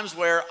been times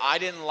where I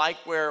didn't like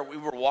where we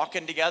were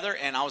walking together,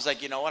 and I was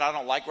like, you know what, I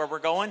don't like where we're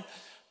going.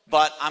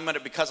 But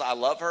because I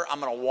love her, I'm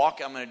going to walk,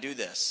 I'm going to do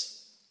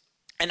this.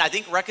 And I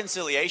think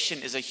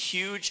reconciliation is a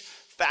huge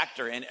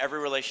factor in every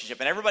relationship.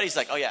 And everybody's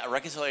like, oh yeah,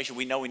 reconciliation,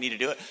 we know we need to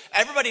do it.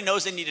 Everybody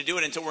knows they need to do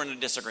it until we're in a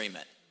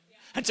disagreement,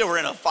 until we're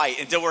in a fight,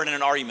 until we're in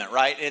an argument,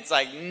 right? It's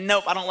like,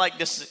 nope, I don't like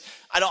this.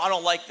 I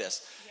don't like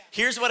this.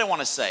 Here's what I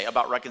want to say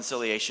about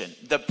reconciliation.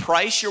 The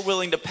price you're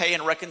willing to pay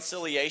in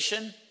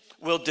reconciliation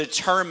will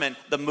determine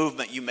the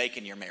movement you make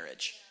in your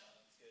marriage.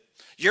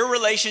 Your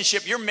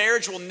relationship, your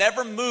marriage will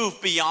never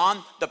move beyond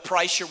the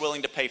price you're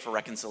willing to pay for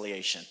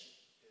reconciliation.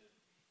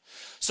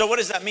 So what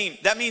does that mean?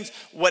 That means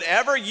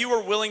whatever you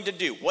are willing to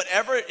do,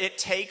 whatever it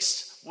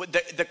takes,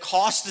 the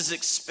cost is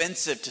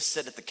expensive to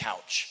sit at the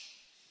couch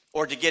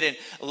or to get in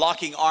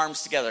locking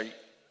arms together. I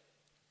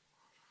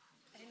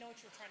didn't know what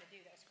you were trying to do.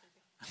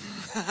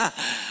 That was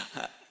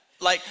creepy.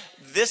 Like,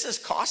 this is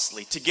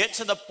costly to get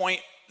to the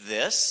point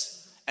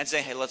and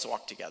say, hey, let's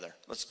walk together.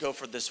 Let's go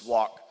for this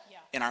walk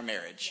in our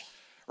marriage.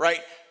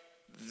 Right?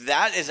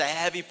 That is a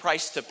heavy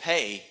price to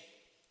pay.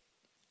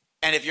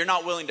 And if you're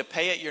not willing to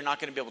pay it, you're not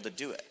going to be able to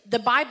do it. The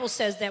Bible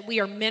says that we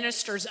are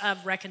ministers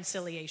of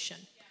reconciliation.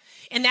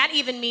 And that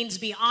even means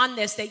beyond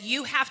this, that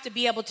you have to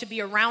be able to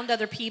be around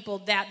other people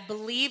that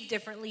believe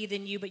differently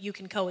than you, but you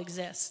can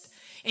coexist.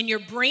 And you're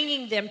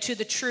bringing them to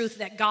the truth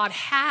that God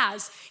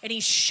has, and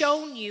He's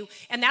shown you.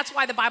 And that's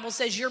why the Bible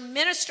says you're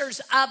ministers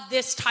of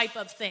this type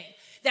of thing,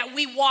 that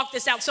we walk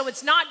this out. So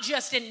it's not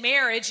just in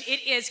marriage.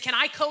 It is, can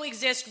I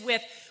coexist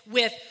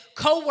with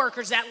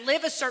coworkers that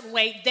live a certain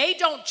way? They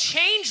don't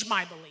change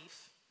my belief.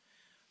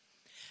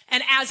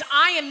 And as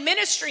I am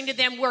ministering to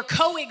them, we're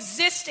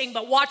coexisting,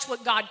 but watch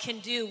what God can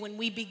do when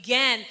we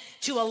begin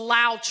to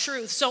allow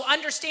truth. So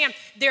understand,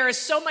 there is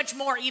so much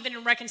more even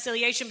in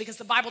reconciliation, because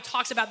the Bible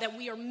talks about that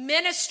we are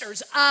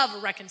ministers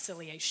of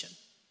reconciliation.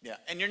 Yeah,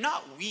 and you're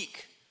not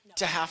weak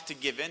to have to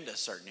give in to a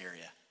certain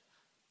area.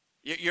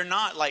 You're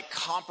not like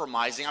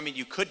compromising. I mean,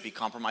 you could be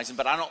compromising,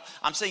 but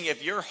I'm saying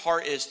if your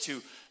heart is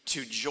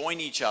to join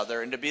each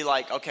other and to be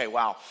like, okay,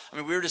 wow. I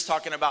mean, we were just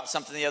talking about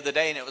something the other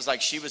day, and it was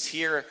like she was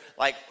here,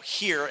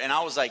 and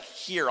I was like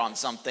here on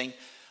something.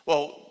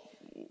 Well,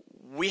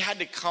 we had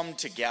to come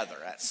together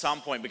at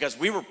some point because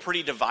we were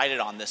pretty divided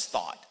on this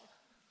thought.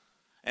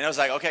 And it was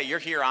like, okay, you're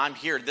here, I'm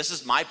here. This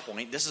is my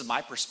point. This is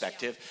my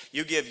perspective.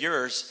 You give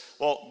yours.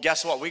 Well,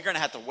 guess what? We're going to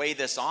have to weigh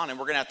this on, and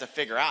we're going to have to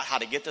figure out how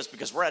to get this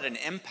because we're at an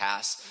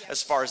impasse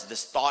as far as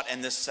this thought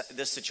and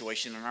this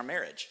situation in our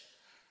marriage,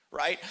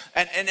 right?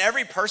 And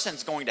every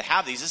person's going to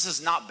have these. This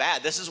is not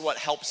bad. This is what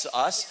helps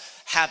us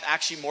have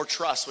actually more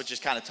trust, which is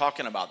kind of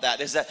talking about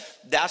that, is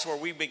that's where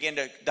we begin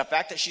to, the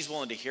fact that she's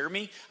willing to hear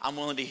me, I'm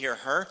willing to hear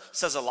her,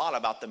 says a lot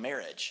about the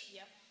marriage.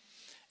 Yep.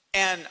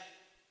 And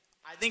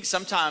I think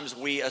sometimes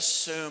we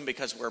assume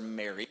because we're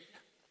married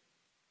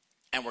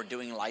and we're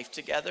doing life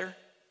together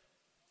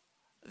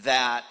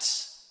that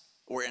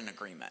we're in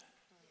agreement.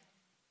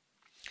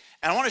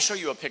 And I want to show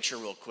you a picture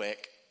real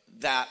quick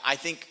that I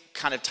think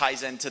kind of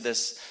ties into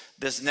this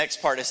next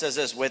part. It says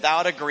this,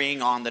 without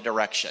agreeing on the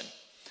direction.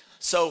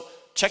 So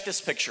check this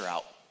picture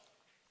out.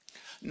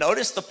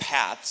 Notice the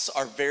paths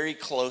are very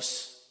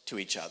close to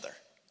each other,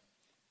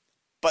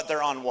 but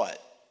they're on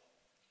what?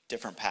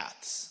 Different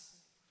paths.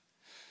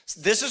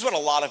 This is what a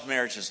lot of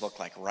marriages look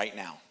like right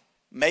now.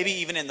 Maybe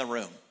even in the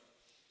room.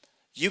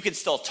 You can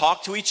still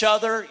talk to each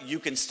other. You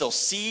can still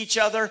see each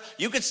other.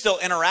 You can still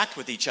interact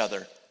with each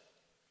other.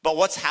 But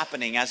what's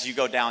happening as you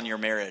go down your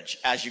marriage,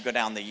 as you go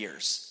down the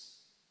years?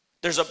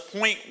 There's a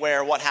point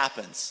where what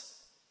happens?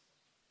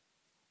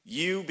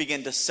 You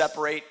begin to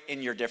separate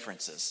in your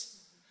differences.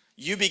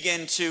 You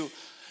begin to,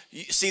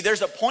 see,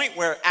 there's a point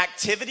where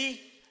activity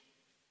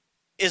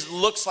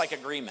looks like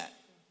agreement.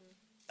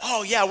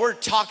 Oh yeah, we're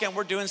talking,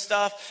 we're doing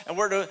stuff,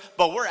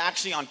 but we're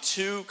actually on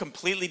two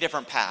completely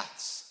different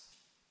paths.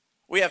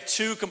 We have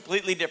two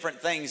completely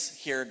different things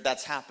here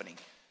that's happening.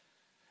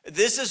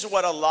 This is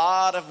what a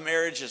lot of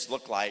marriages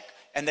look like,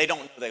 and they don't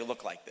know they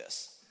look like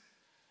this.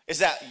 Is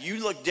that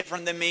you look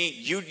different than me,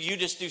 you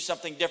just do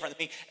something different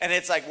than me, and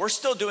it's like we're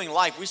still doing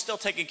life, we're still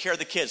taking care of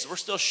the kids, we're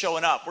still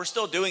showing up, we're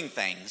still doing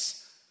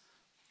things.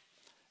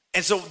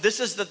 And so this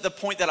is the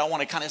point that I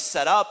want to kind of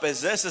set up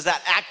is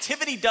that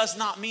activity does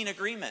not mean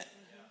agreement.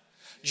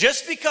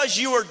 Just because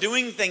you are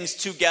doing things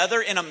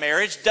together in a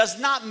marriage does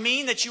not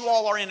mean that you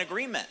all are in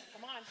agreement.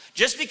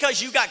 Just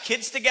because you got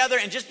kids together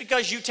and just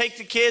because you take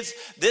the kids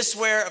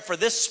for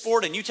this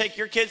sport and you take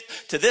your kids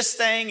to this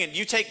thing and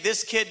you take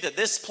this kid to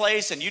this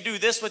place and you do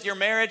this with your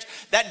marriage,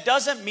 that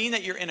doesn't mean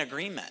that you're in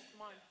agreement.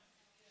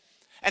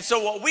 And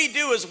so what we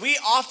do is we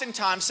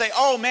oftentimes say,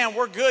 oh man,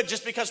 we're good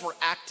just because we're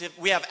active.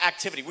 We have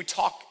activity. We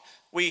talk,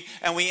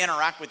 and we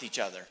interact with each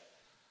other.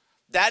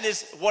 That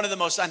is one of the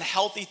most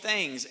unhealthy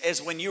things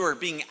is when you are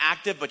being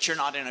active, but you're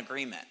not in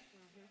agreement.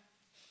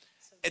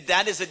 Mm-hmm.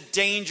 That is a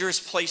dangerous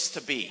place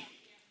to be.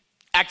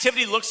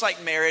 Activity looks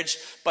like marriage,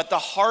 but the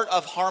heart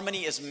of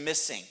harmony is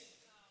missing.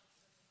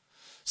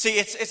 See,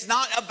 it's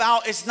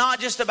not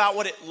just about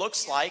what it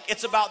looks like.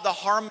 It's about the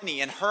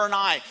harmony and her and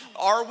I.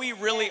 Are we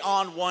really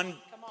on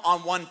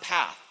one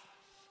path?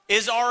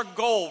 Is our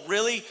goal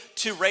really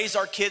to raise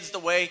our kids the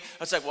way,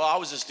 it's like, well, I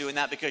was just doing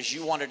that because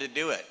you wanted to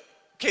do it.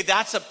 Okay,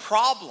 that's a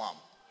problem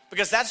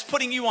because that's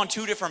putting you on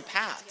two different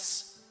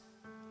paths.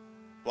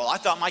 Well, I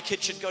thought my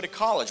kid should go to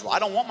college. Well, I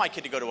don't want my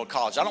kid to go to a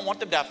college. I don't want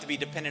them to have to be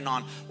dependent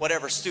on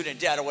whatever student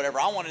debt or whatever.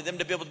 I wanted them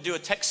to be able to do a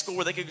tech school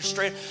where they could go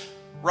straight,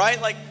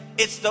 right? Like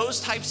it's those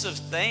types of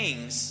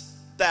things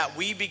that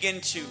we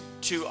begin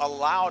to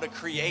allow to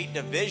create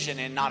division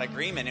and not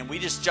agreement. And we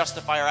just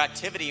justify our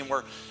activity and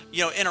we're,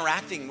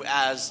 interacting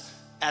as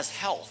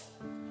health.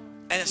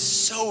 And it's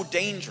so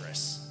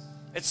dangerous.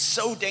 It's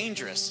so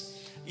dangerous.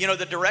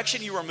 The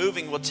direction you are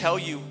moving will tell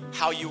you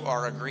how you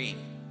are agreeing.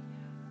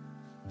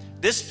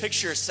 This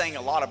picture is saying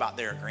a lot about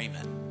their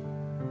agreement.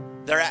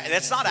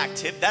 That's not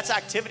active. That's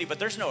activity, but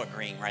there's no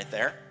agreeing right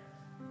there,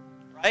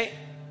 right?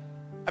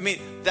 I mean,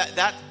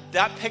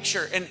 that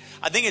picture, and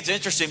I think it's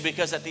interesting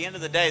because at the end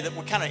of the day, that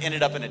we kind of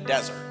ended up in a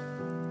desert.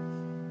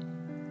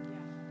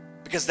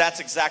 Because that's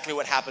exactly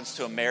what happens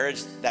to a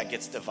marriage that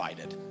gets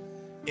divided.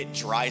 It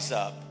dries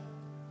up,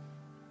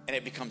 and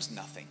it becomes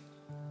nothing.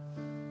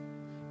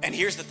 And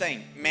here's the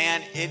thing,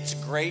 man, it's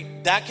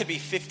great. That could be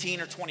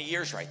 15 or 20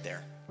 years right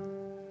there.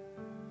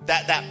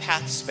 That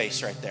path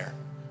space right there.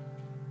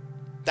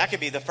 That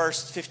could be the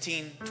first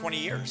 15, 20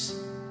 years.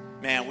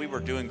 Man, we were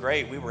doing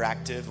great. We were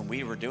active and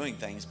we were doing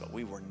things, but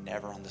we were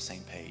never on the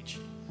same page.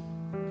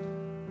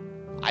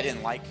 I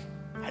didn't like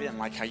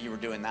how you were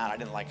doing that. You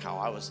didn't like how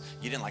I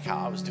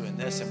was doing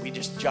this. And we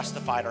just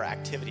justified our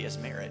activity as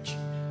marriage.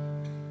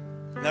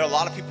 And there are a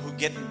lot of people who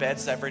get in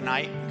beds every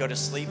night and go to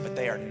sleep, but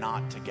they are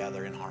not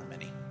together in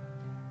harmony.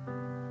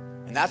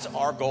 And that's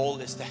our goal,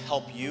 is to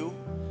help you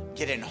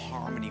get in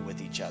harmony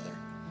with each other,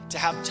 to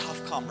have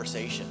tough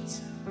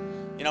conversations.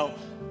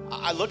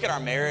 I look at our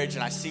marriage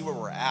and I see where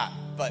we're at,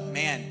 but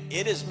man,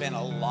 it has been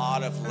a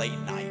lot of late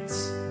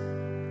nights.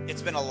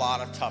 it's been a lot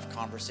of tough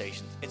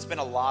conversations. It's been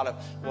a lot of,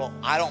 well,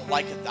 I don't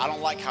like it. I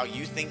don't like how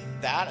you think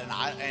that,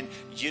 and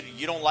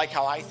you don't like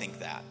how I think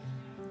that.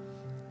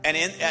 And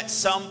at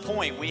some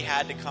point, we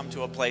had to come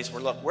to a place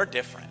where, look, we're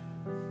different.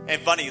 And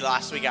funny,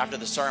 last week after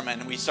the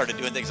sermon, we started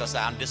doing things. I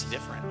said, I'm just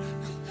different.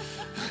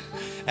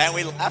 And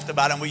we laughed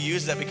about it, and we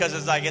used it because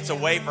it's a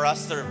way for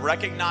us to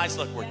recognize,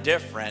 look, we're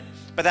different,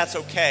 but that's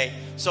okay.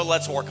 So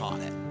let's work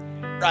on it,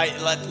 right?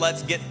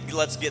 Let's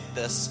get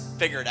this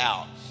figured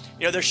out.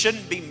 There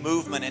shouldn't be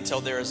movement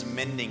until there is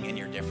mending in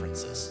your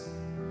differences.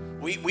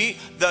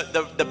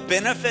 The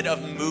benefit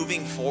of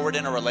moving forward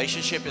in a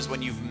relationship is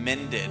when you've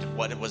mended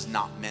what was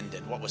not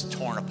mended, what was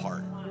torn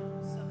apart.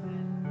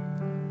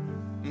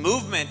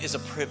 Movement is a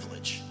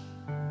privilege.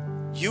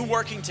 You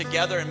working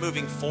together and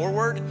moving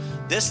forward,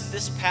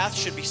 this path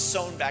should be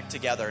sewn back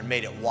together and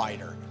made it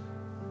wider.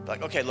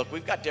 Like, okay, look,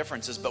 we've got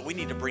differences, but we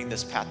need to bring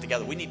this path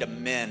together. We need to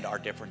mend our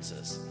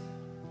differences.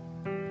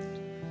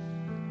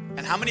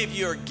 And how many of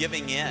you are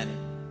giving in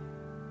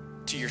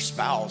to your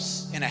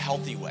spouse in a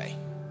healthy way?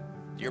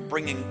 You're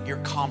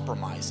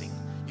compromising.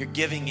 You're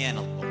giving in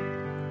a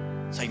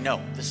little. Say,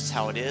 no, this is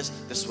how it is.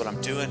 This is what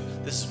I'm doing.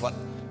 This is what,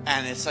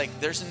 and it's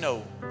like, there's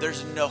no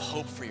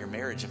hope for your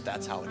marriage if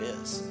that's how it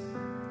is.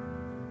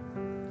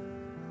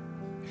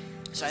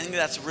 So I think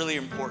that's really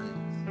important.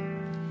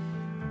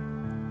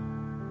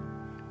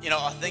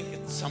 I think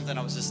it's something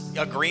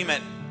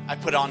agreement, I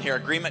put on here,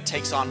 agreement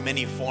takes on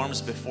many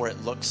forms before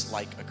it looks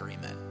like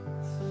agreement.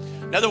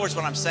 In other words,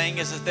 what I'm saying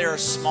is that there are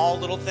small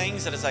little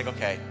things that it's like,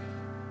 okay,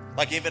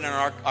 like even in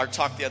our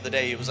talk the other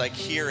day, it was like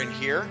here and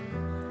here.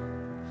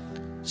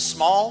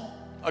 Small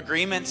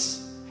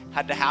agreements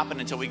had to happen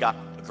until we got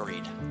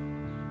agreed.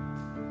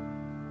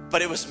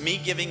 But it was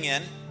me giving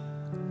in.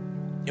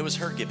 It was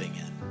her giving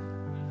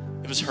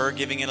in. It was her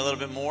giving in a little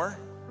bit more.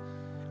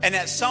 And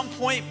at some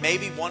point,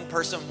 maybe one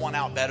person won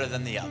out better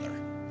than the other.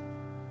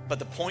 But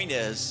the point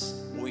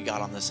is, we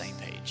got on the same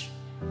page.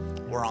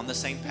 We're on the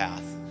same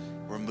path.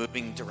 We're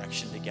moving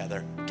direction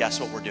together.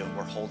 Guess what we're doing?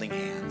 We're holding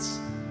hands,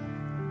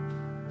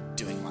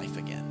 doing life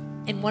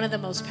again. And one of the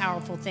most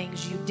powerful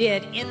things you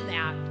did in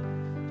that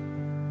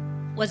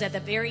was at the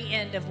very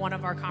end of one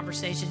of our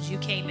conversations, you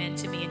came in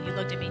to me and you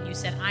looked at me and you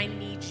said, I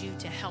need you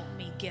to help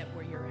me get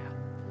where you're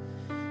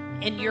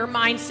at. And your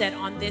mindset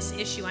on this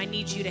issue, I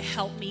need you to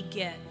help me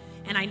get,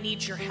 and I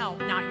need your help,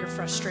 not your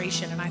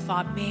frustration. And I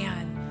thought,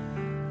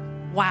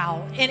 man,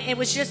 wow. And it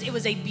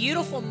was a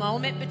beautiful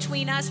moment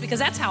between us because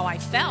that's how I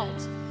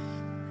felt.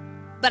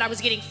 But I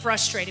was getting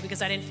frustrated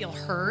because I didn't feel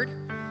heard.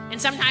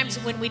 And sometimes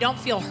when we don't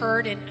feel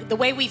heard, and the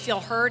way we feel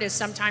heard is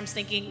sometimes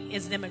thinking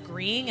is them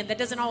agreeing. And that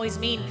doesn't always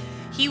mean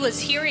he was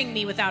hearing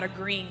me without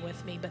agreeing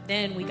with me. But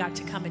then we got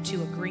to come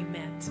into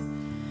agreement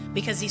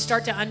because he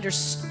started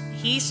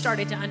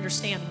to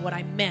understand what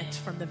I meant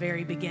from the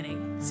very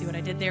beginning. See what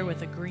I did there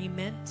with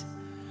agreement?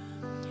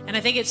 And I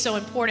think it's so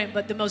important,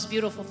 but the most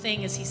beautiful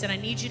thing is he said, I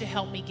need you to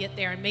help me get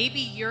there. And maybe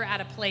you're at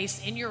a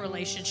place in your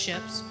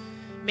relationships,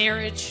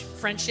 marriage,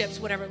 friendships,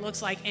 whatever it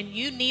looks like, and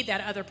you need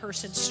that other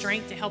person's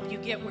strength to help you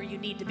get where you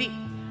need to be.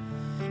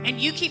 And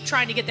you keep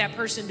trying to get that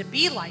person to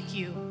be like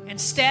you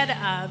instead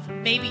of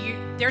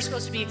they're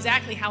supposed to be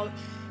exactly how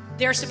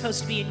they're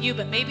supposed to be in you,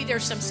 but maybe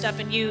there's some stuff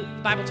in you.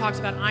 The Bible talks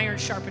about iron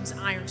sharpens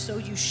iron, so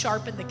you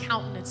sharpen the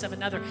countenance of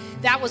another.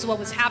 That was what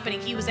was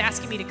happening. He was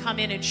asking me to come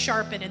in and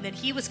sharpen, and then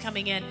he was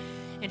coming in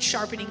and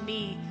sharpening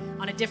me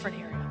on a different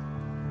area.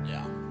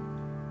 Yeah.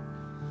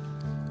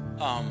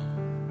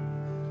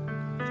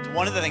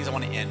 One of the things I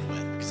want to end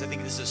with, because I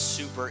think this is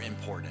super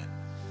important,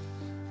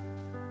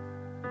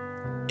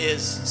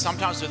 is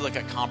sometimes we look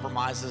at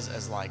compromises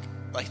as like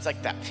it's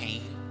like that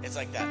pain. It's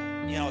like that,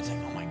 it's like,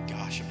 oh my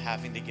gosh, I'm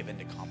having to give in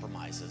to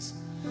compromises.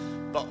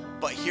 But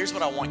here's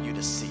what I want you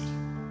to see,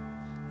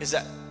 is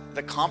that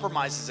the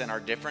compromises and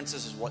our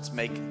differences is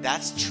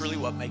that's truly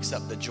what makes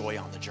up the joy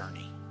on the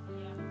journey.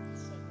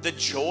 The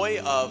joy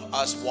of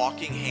us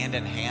walking hand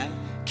in hand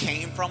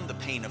came from the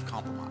pain of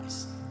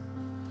compromise.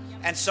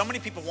 And so many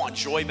people want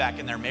joy back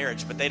in their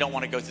marriage, but they don't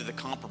want to go through the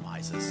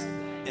compromises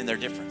in their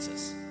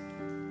differences.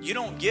 You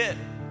don't get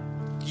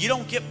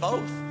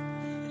both.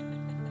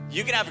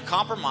 You can have a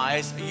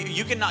compromise.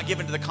 You can not give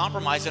into the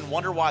compromise and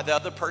wonder why the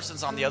other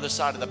person's on the other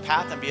side of the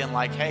path and being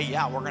like, hey,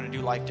 yeah, we're going to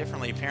do life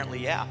differently. Apparently,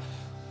 yeah.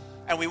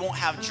 And we won't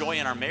have joy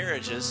in our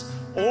marriages,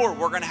 or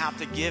we're going to have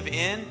to give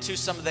in to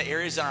some of the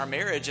areas in our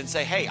marriage and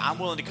say, hey, I'm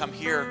willing to come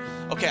here.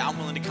 Okay, I'm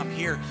willing to come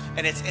here.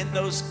 And it's in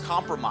those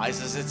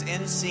compromises. It's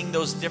in seeing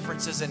those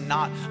differences and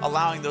not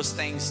allowing those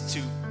things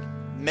to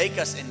make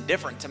us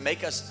indifferent, to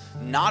make us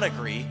not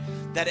agree,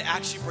 that it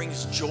actually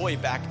brings joy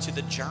back to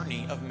the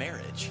journey of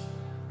marriage.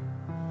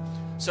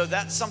 So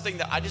that's something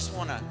that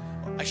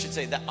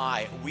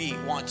we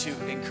want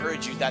to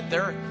encourage you, that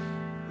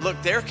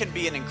there can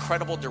be an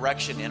incredible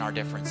direction in our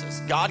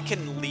differences. God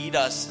can lead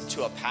us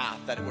to a path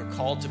that we're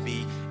called to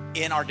be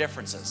in our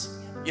differences.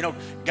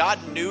 God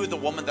knew the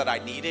woman that I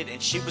needed,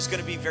 and she was going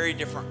to be very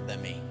different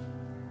than me.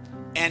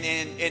 And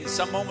in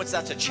some moments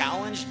that's a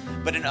challenge,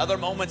 but in other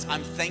moments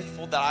I'm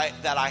thankful that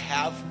I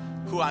have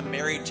who I'm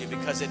married to,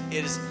 because it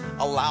has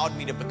allowed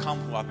me to become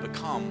who I've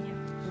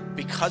become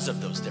because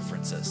of those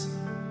differences.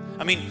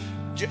 I mean,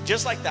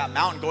 just like that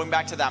mountain, going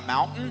back to that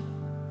mountain,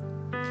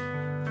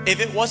 if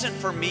it wasn't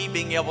for me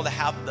being able to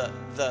have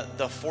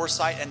the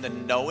foresight and the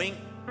knowing,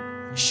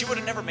 she would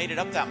have never made it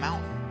up that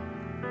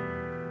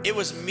mountain. It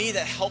was me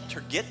that helped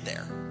her get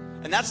there.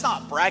 And that's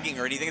not bragging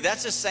or anything.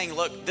 That's just saying,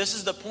 look, this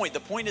is the point. The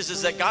point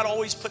is that God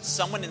always puts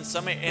someone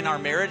in our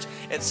marriage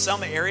at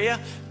some area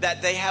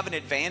that they have an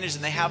advantage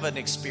and they have an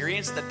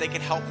experience that they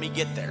can help me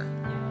get there.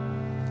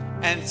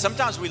 And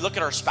sometimes we look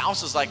at our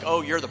spouses like,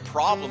 oh, you're the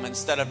problem,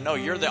 instead of, no,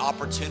 you're the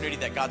opportunity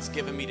that God's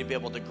given me to be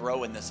able to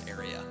grow in this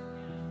area.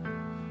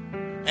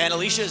 And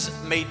Alisha's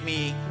made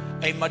me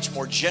a much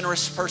more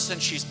generous person.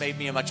 She's made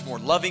me a much more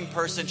loving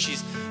person.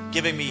 She's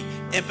given me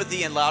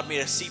empathy and allowed me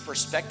to see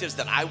perspectives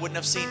that I wouldn't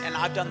have seen. And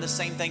I've done the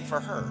same thing for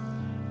her.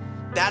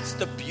 That's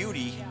the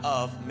beauty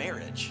of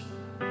marriage.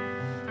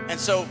 And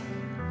so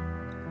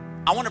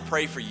I want to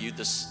pray for you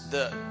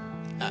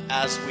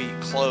as we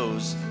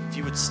close, if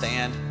you would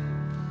stand.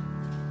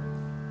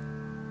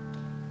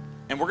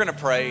 And we're going to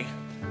pray,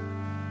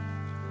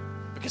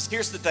 because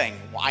here's the thing.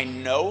 I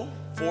know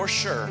for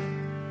sure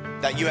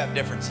that you have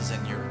differences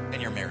in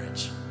your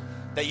marriage,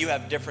 that you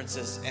have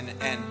differences,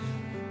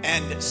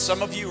 and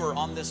some of you are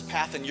on this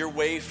path and you're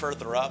way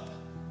further up.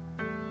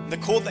 The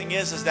cool thing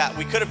is that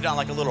we could have done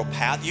like a little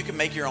path. You can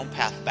make your own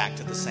path back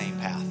to the same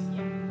path,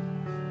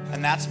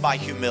 and that's by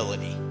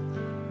humility.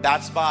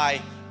 That's by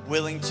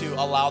willing to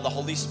allow the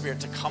Holy Spirit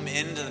to come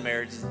into the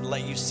marriage and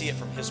let you see it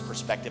from His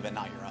perspective and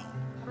not your own.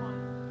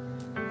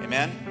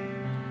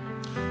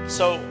 Amen.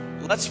 So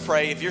let's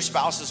pray. If your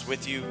spouse is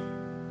with you,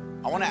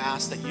 I want to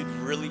ask that you'd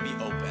really be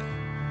open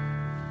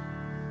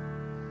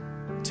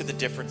to the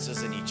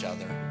differences in each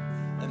other,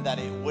 and that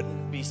it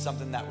wouldn't be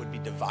something that would be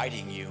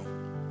dividing you,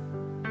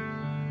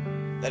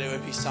 that it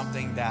would be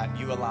something that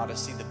you allow to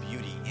see the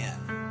beauty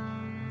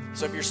in.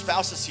 So if your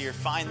spouse is here,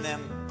 find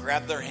them,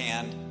 grab their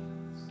hand,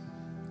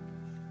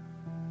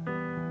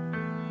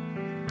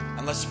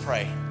 and let's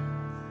pray.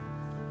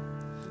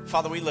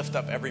 Father, we lift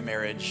up every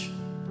marriage.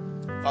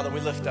 Father, we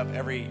lift up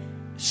every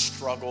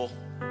struggle.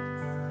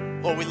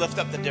 Lord, we lift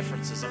up the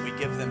differences and we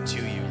give them to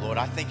you, Lord.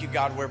 I thank you,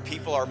 God, where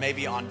people are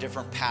maybe on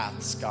different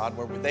paths, God,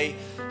 where they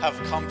have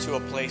come to a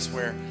place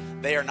where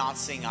they are not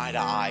seeing eye to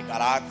eye.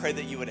 God, I pray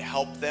that you would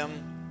help them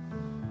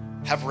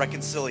have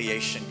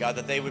reconciliation, God,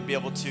 that they would be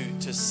able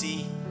to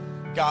see,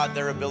 God,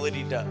 their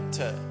ability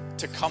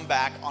to come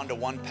back onto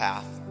one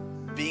path,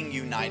 being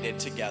united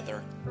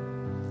together.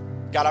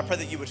 God, I pray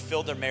that you would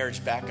fill their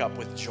marriage back up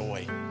with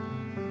joy.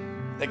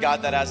 That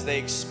God, that as they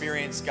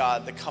experience,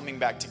 God, the coming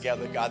back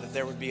together, God, that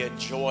there would be a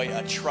joy,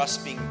 a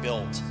trust being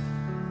built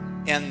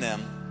in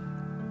them.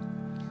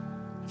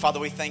 Father,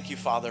 we thank you,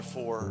 Father,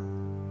 for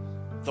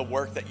the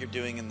work that you're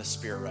doing in the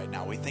Spirit right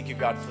now. We thank you,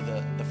 God, for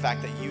the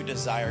fact that you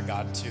desire,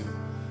 God, to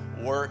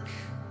work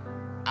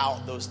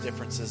out those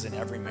differences in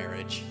every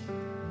marriage.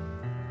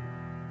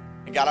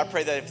 And God, I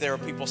pray that if there are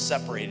people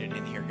separated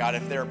in here, God,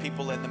 if there are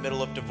people in the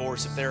middle of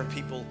divorce, if there are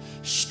people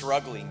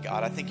struggling,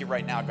 God, I thank you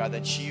right now, God,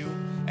 that you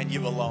and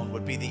you alone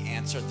would be the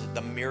answer to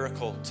the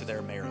miracle to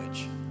their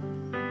marriage.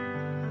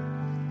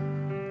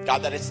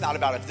 God, that it's not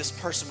about if this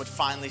person would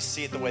finally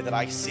see it the way that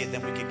I see it,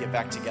 then we could get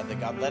back together.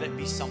 God, let it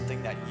be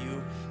something that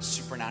you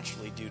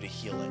supernaturally do to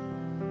heal it.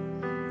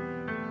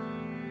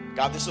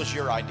 God, this was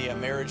your idea.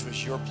 Marriage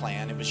was your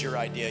plan. It was your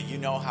idea. You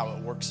know how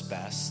it works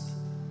best.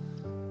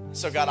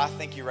 So God, I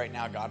thank you right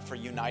now, God, for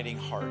uniting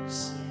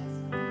hearts.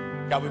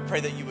 God, we pray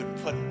that you would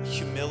put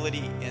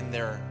humility in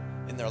their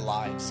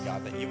lives,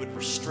 God, that you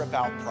would strip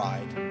out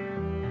pride,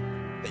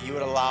 that you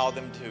would allow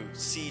them to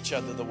see each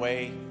other the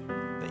way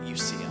that you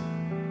see them.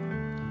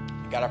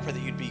 And God, I pray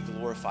that you'd be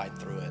glorified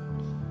through it.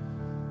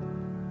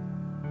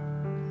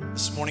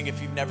 This morning,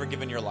 if you've never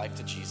given your life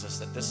to Jesus,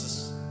 that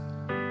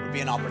would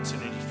be an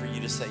opportunity for you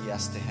to say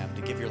yes to him,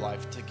 to give your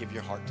life, to give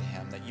your heart to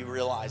him, that you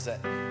realize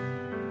that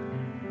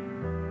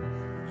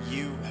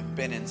you have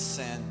been in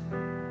sin,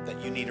 that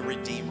you need a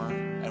redeemer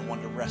and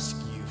one to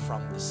rescue you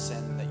from the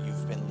sin that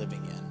you've been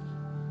living in.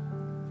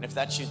 And if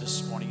that's you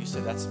this morning, you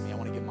say, that's me. I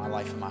want to give my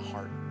life and my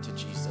heart to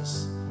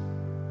Jesus.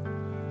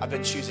 I've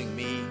been choosing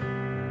me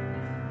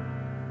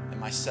and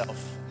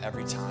myself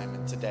every time,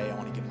 and today I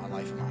want to give my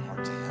life and my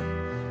heart to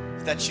him.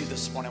 If that's you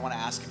this morning, I want to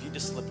ask if you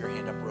just slip your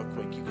hand up real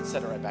quick. You can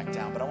set it right back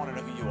down, but I want to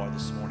know who you are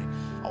this morning.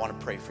 I want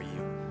to pray for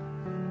you.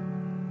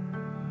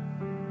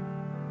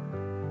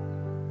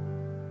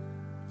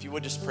 If you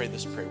would just pray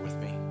this prayer with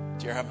me.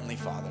 Dear Heavenly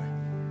Father,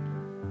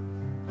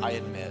 I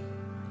admit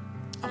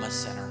I'm a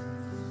sinner,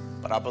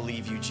 but I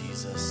believe you,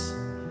 Jesus,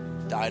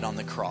 died on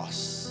the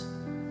cross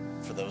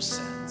for those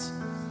sins,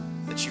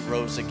 that you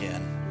rose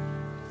again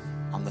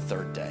on the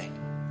third day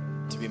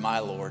to be my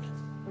Lord,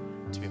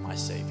 to be my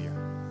Savior.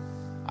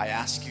 I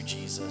ask you,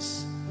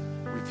 Jesus,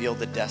 reveal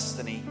the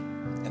destiny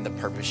and the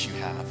purpose you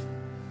have.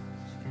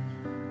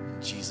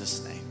 In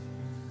Jesus' name,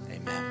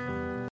 amen.